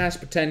 stars because it has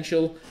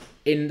potential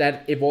in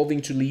that evolving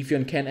to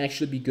Leafeon can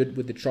actually be good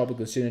with the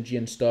Tropical Synergy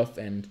and stuff.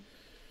 And,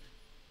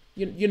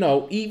 you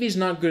know, Eevee is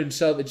not good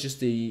itself. It's just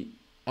the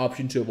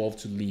option to evolve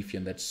to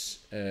Leafeon that's,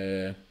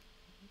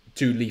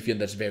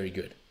 very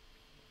good.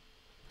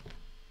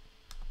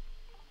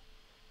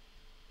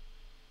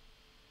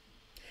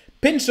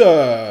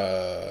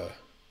 Pinsir!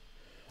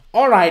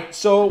 Alright,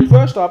 so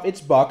first off,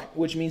 it's Bug,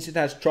 which means it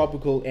has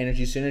Tropical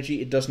Energy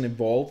Synergy. It doesn't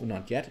evolve,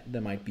 not yet.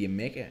 There might be a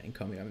Mega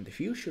coming up in the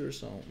future,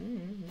 so...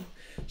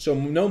 So,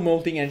 no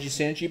Molting Energy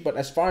Synergy, but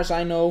as far as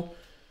I know,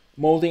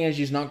 Molting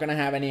Energy is not going to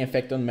have any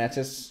effect on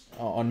Metas,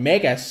 on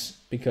Megas,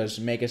 because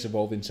Megas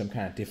evolve in some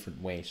kind of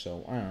different way,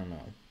 so I don't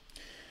know.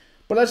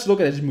 But let's look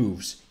at its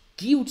moves.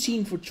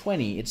 Guillotine for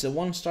 20. It's a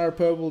 1-star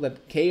purple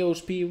that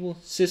KOs people.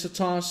 Scissor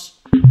Toss,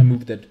 a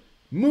move that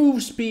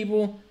moves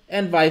people,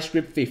 and Vice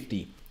Grip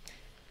 50.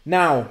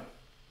 Now,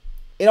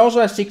 it also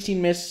has 16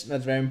 miss,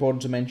 that's very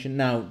important to mention.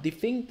 Now, the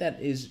thing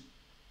that is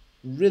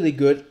really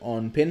good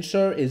on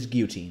Pinsir is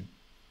Guillotine.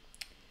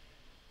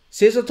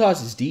 Scissor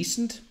Toss is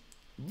decent,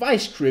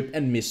 Vice Grip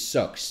and miss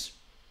sucks.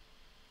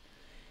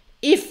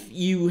 If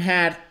you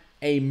had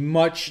a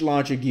much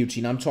larger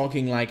Guillotine, I'm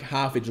talking like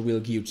half its real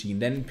Guillotine,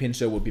 then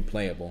Pinsir would be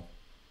playable.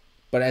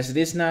 But as it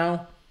is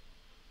now,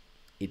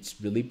 it's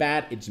really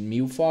bad, it's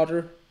Mew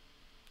fodder.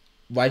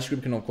 Vice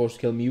Grip can of course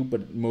kill Mew,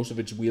 but most of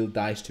its wheel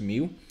dies to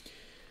Mew.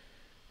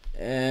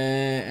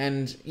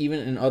 And even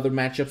in other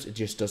matchups, it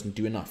just doesn't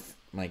do enough.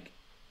 Like,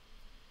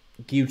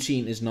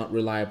 Guillotine is not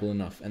reliable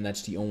enough, and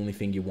that's the only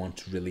thing you want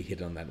to really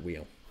hit on that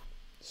wheel.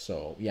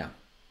 So, yeah.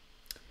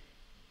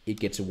 It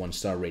gets a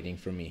 1-star rating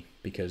from me,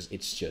 because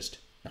it's just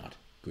not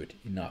good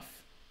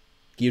enough.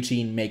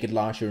 Guillotine, make it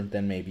larger,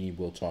 then maybe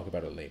we'll talk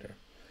about it later.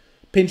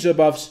 Pinsir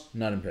buffs,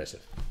 not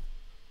impressive.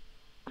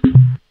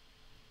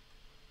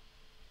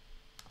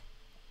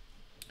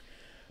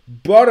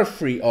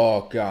 Butterfree,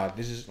 oh god,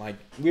 this is like,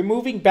 we're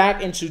moving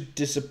back into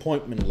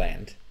disappointment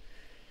land.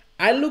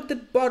 I looked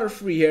at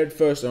Butterfree here at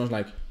first and I was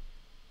like,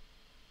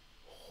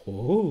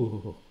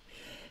 oh,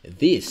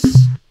 this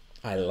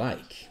I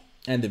like.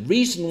 And the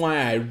reason why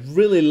I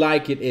really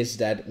like it is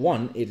that,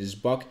 one, it is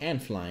bug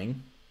and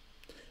flying,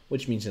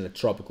 which means in a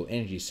Tropical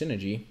Energy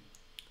Synergy,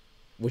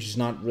 which is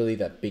not really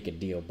that big a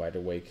deal, by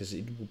the way, because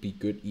it would be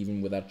good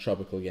even without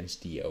Tropical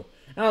against Dio.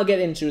 And I'll get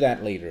into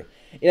that later.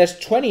 It has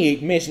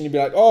 28 miss, and you'd be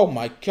like, oh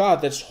my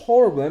god, that's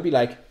horrible. And I'd be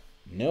like,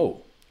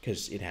 No,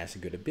 because it has a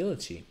good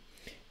ability.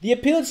 The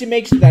ability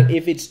makes it that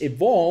if it's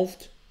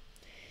evolved,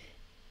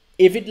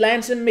 if it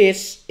lands a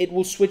miss, it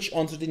will switch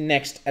onto the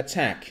next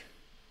attack.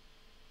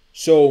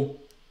 So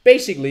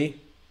basically,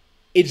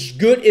 it's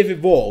good if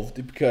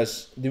evolved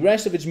because the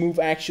rest of its move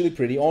actually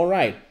pretty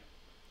alright.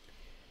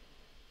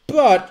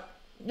 But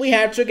we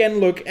have to again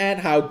look at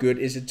how good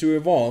is it to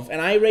evolve.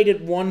 And I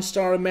rated 1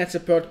 star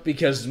Metapod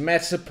because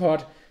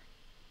Metapod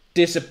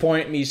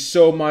disappointed me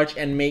so much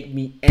and made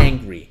me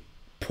angry.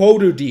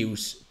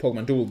 Pododeus,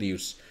 Pokemon Dual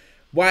Deus.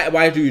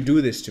 Why do you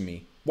do this to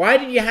me? Why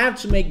did you have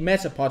to make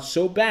Metapod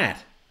so bad?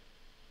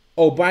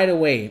 Oh, by the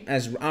way,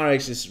 as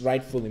RX is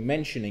rightfully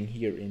mentioning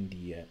here in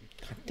the...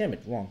 God damn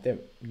it, wrong. There.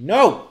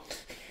 No!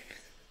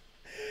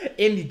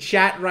 In the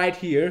chat right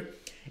here,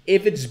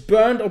 if it's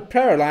burned or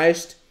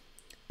paralyzed,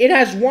 it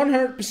has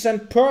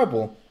 100%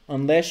 purple,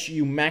 unless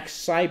you max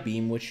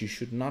Psybeam, which you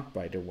should not,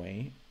 by the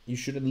way. You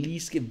should at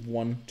least give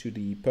 1 to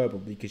the purple,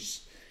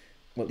 because...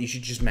 Well, you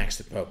should just max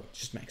the purple.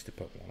 Just max the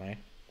purple, right?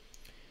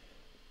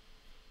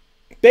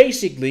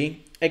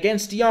 Basically,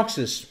 against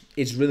Deoxys,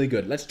 it's really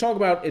good. Let's talk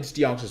about its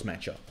Deoxys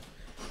matchup.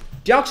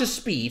 Deoxys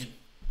speed,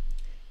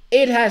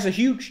 it has a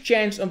huge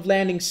chance of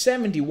landing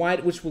 70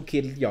 white, which will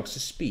kill Deoxys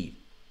speed.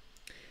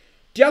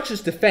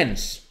 Deoxys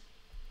defense,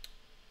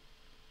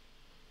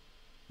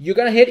 you're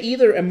gonna hit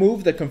either a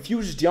move that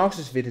confuses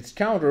Deoxys with its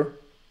counter,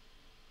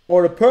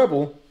 or a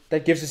purple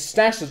that gives a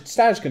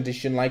status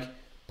condition like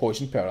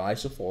poison,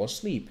 paralyze, or fall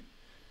asleep.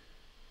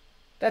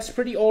 That's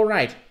pretty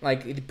alright.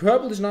 Like, the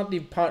purple is not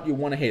the part you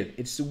want to hit.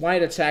 It's the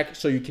white attack,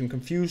 so you can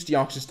confuse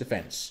Deoxys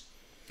defense.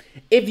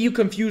 If you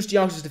confuse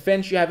Deoxys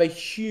defense, you have a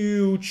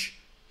huge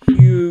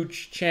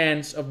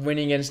chance of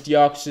winning against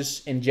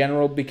Deoxys in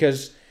general,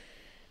 because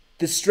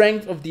the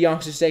strength of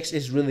Deoxys X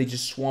is really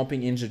just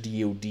swamping into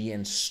DOD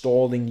and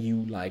stalling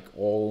you like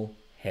all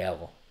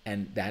hell.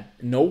 And that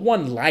no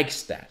one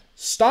likes that.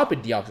 Stop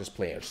it, Deoxys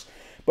players.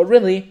 But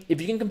really, if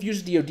you can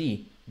confuse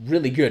DOD,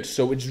 really good.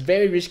 So it's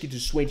very risky to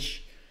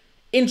switch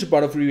into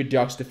Butterfree with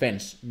Deoxys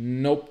defense.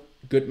 Nope.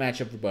 Good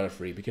matchup for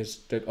Butterfree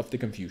because of the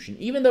confusion,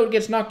 even though it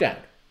gets knocked out.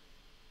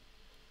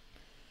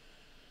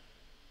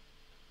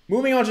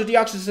 Moving on to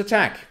Deoxys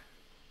attack.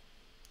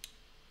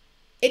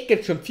 It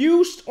gets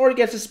confused, or it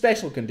gets a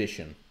special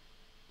condition.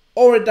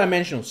 Or it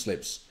dimensional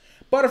slips.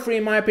 Butterfree,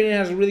 in my opinion,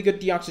 has a really good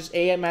Deoxys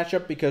A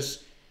matchup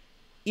because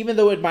even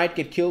though it might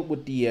get killed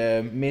with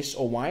the miss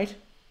or white,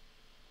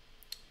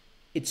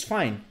 it's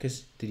fine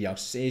because the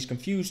Deoxys A is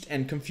confused,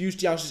 and confused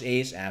Deoxys A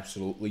is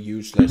absolutely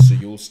useless, so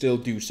you'll still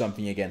do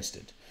something against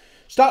it.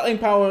 Startling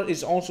power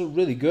is also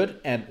really good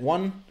at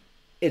 1.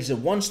 It's a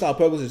 1-star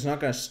purple, so it's not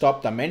going to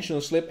stop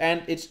dimensional slip,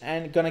 and it's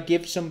going to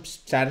give some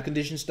status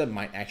conditions that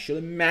might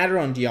actually matter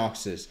on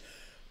Deoxys.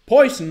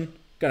 Poison,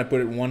 going to put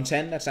it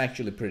 110, that's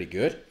actually pretty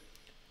good.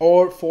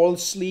 Or fall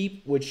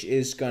asleep, which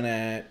is going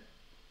to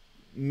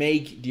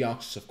make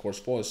Deoxys, of course,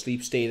 fall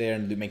asleep, stay there,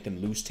 and make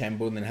them lose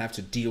tempo, and then have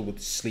to deal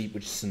with sleep,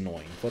 which is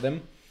annoying for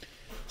them.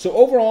 So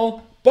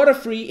overall,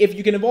 Butterfree, if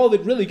you can evolve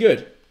it, really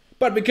good.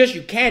 But because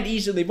you can't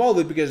easily evolve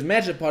it, because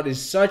Metapod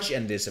is such a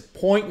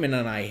disappointment,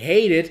 and I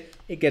hate it,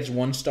 it gets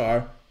 1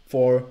 star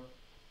for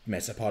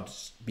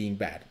Metapod being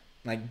bad.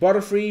 Like,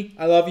 Butterfree,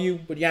 I love you,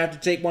 but you have to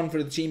take 1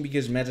 for the team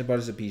because Metapod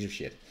is a piece of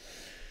shit.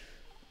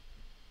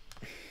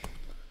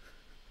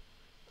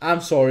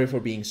 I'm sorry for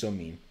being so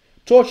mean.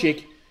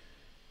 Torchic,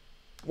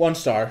 1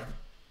 star.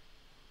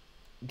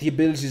 The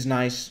ability is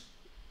nice.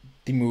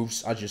 The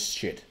moves are just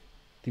shit.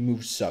 The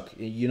moves suck.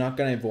 You're not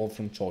gonna evolve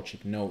from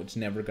Torchic. No, it's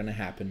never gonna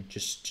happen.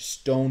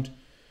 Just don't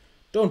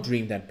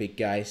dream that big,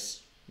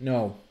 guys.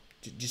 No,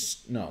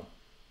 just no.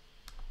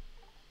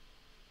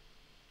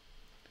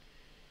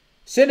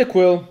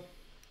 Cyndaquil,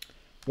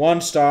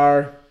 1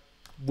 star.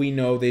 We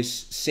know this.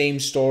 Same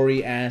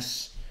story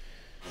as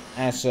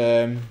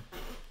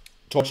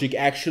Torchic.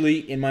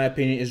 Actually, in my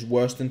opinion, is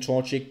worse than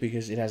Torchic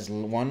because it has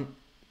 1.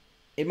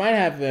 It might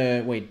have.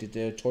 Wait, did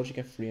Torchic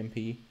have 3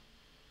 MP?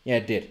 Yeah,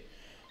 it did.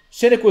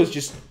 Cyndaquil is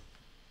just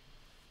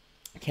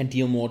can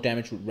deal more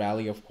damage with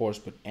Rally, of course,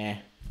 but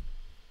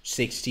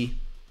 60.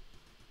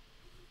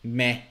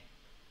 Meh.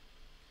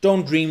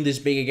 Don't dream this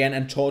big again.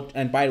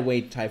 And by the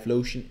way,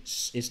 Typhlosion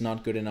is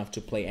not good enough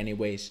to play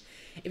anyways.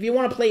 If you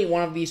want to play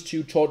one of these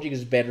two, Torchic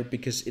is better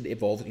because it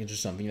evolved into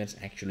something that's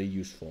actually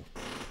useful.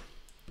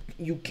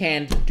 You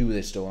can't do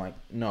this though. Like,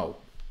 no.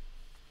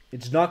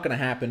 It's not gonna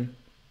happen.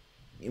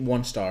 In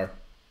 1 star.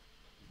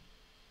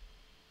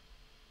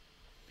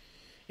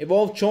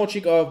 Evolve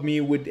Torchic of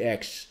Mew with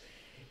X.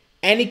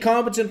 Any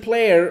competent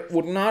player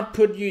would not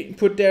put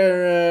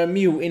their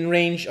Mew in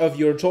range of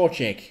your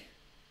Torchic.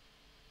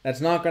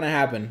 That's not gonna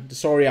happen.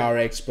 Sorry,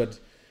 RX, but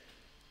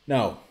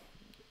no,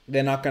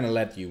 they're not gonna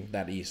let you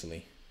that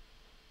easily.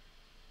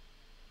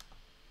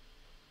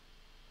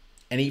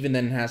 And even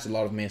then, it has a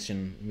lot of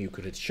mission. Mew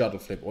could hit Shuttle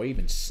Flip or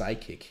even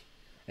Psychic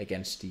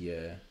against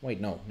the. Wait,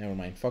 no, never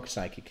mind. Fuck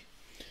Psychic.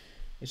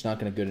 It's not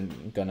gonna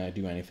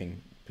do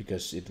anything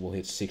because it will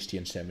hit 60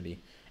 and 70.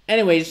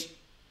 Anyways,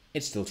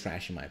 it's still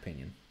trash in my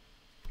opinion.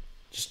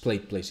 Just play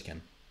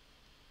Blaziken.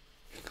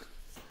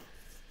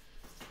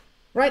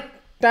 Right,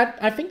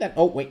 I think that,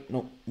 oh wait,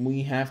 no,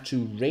 we have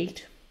to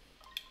rate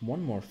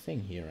one more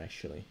thing here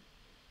actually.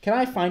 Can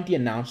I find the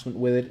announcement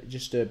with it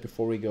just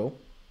before we go?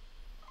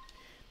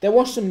 There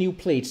was some new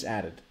plates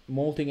added.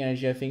 Molting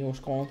Energy, I think it was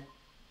called.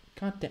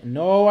 God damn,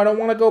 no, I don't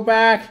want to go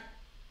back.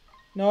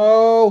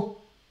 No.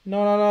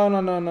 No, no,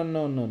 no, no, no,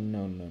 no, no, no,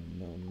 no,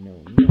 no,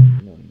 no,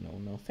 no, no,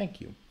 no, thank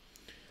you.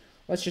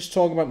 Let's just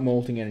talk about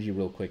Molting Energy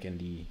real quick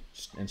and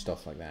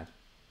stuff like that.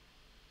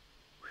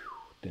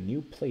 The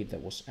new plate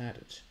that was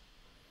added.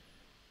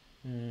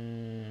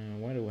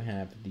 Why do we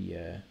have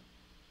the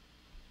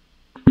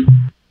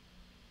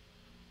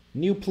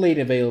new plate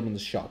available in the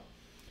shop?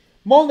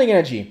 Molting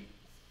Energy.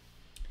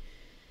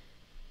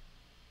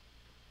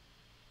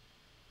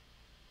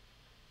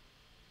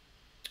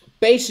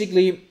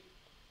 Basically,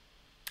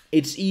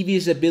 it's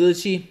Eevee's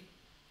ability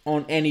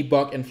on any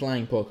bug and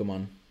flying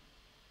Pokemon.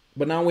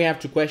 But now we have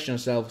to question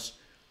ourselves,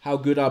 how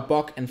good are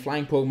bug and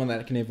flying Pokemon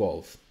that can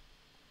evolve?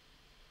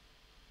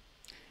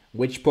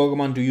 Which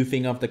Pokemon do you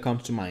think of that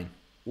comes to mind?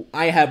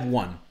 I have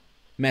one,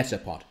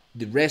 Metapod.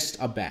 The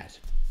rest are bad.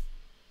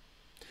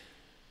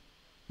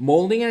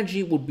 Molding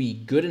Energy would be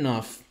good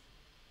enough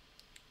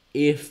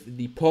if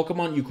the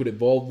Pokemon you could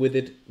evolve with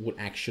it would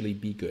actually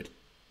be good.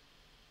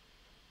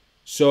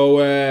 So,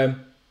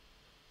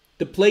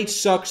 the plate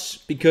sucks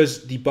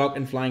because the bug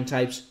and flying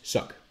types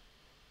suck.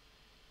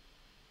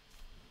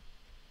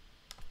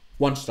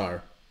 1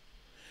 star.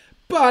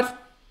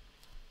 But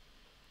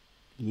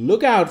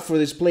look out for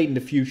this plate in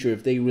the future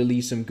if they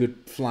release some good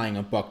flying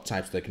or bug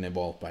types that can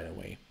evolve, by the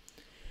way.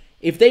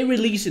 If they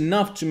release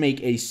enough to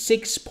make a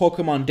 6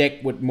 Pokemon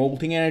deck with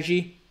Molting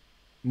Energy,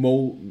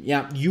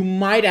 you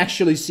might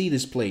actually see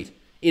this plate.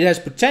 It has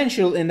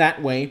potential in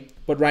that way,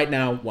 but right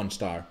now, 1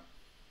 star.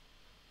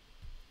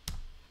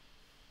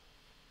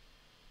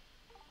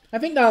 I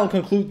think that'll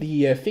conclude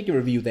the figure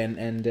review then,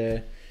 and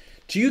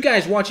to you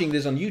guys watching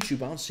this on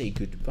YouTube, I'll say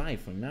goodbye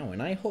for now,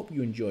 and I hope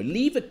you enjoy.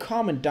 Leave a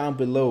comment down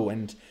below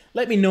and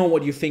let me know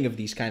what you think of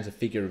these kinds of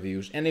figure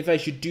reviews, and if I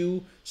should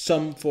do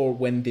some for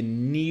when the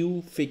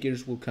new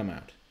figures will come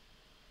out.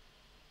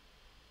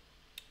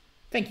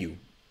 Thank you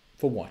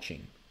for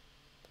watching.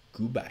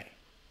 Goodbye.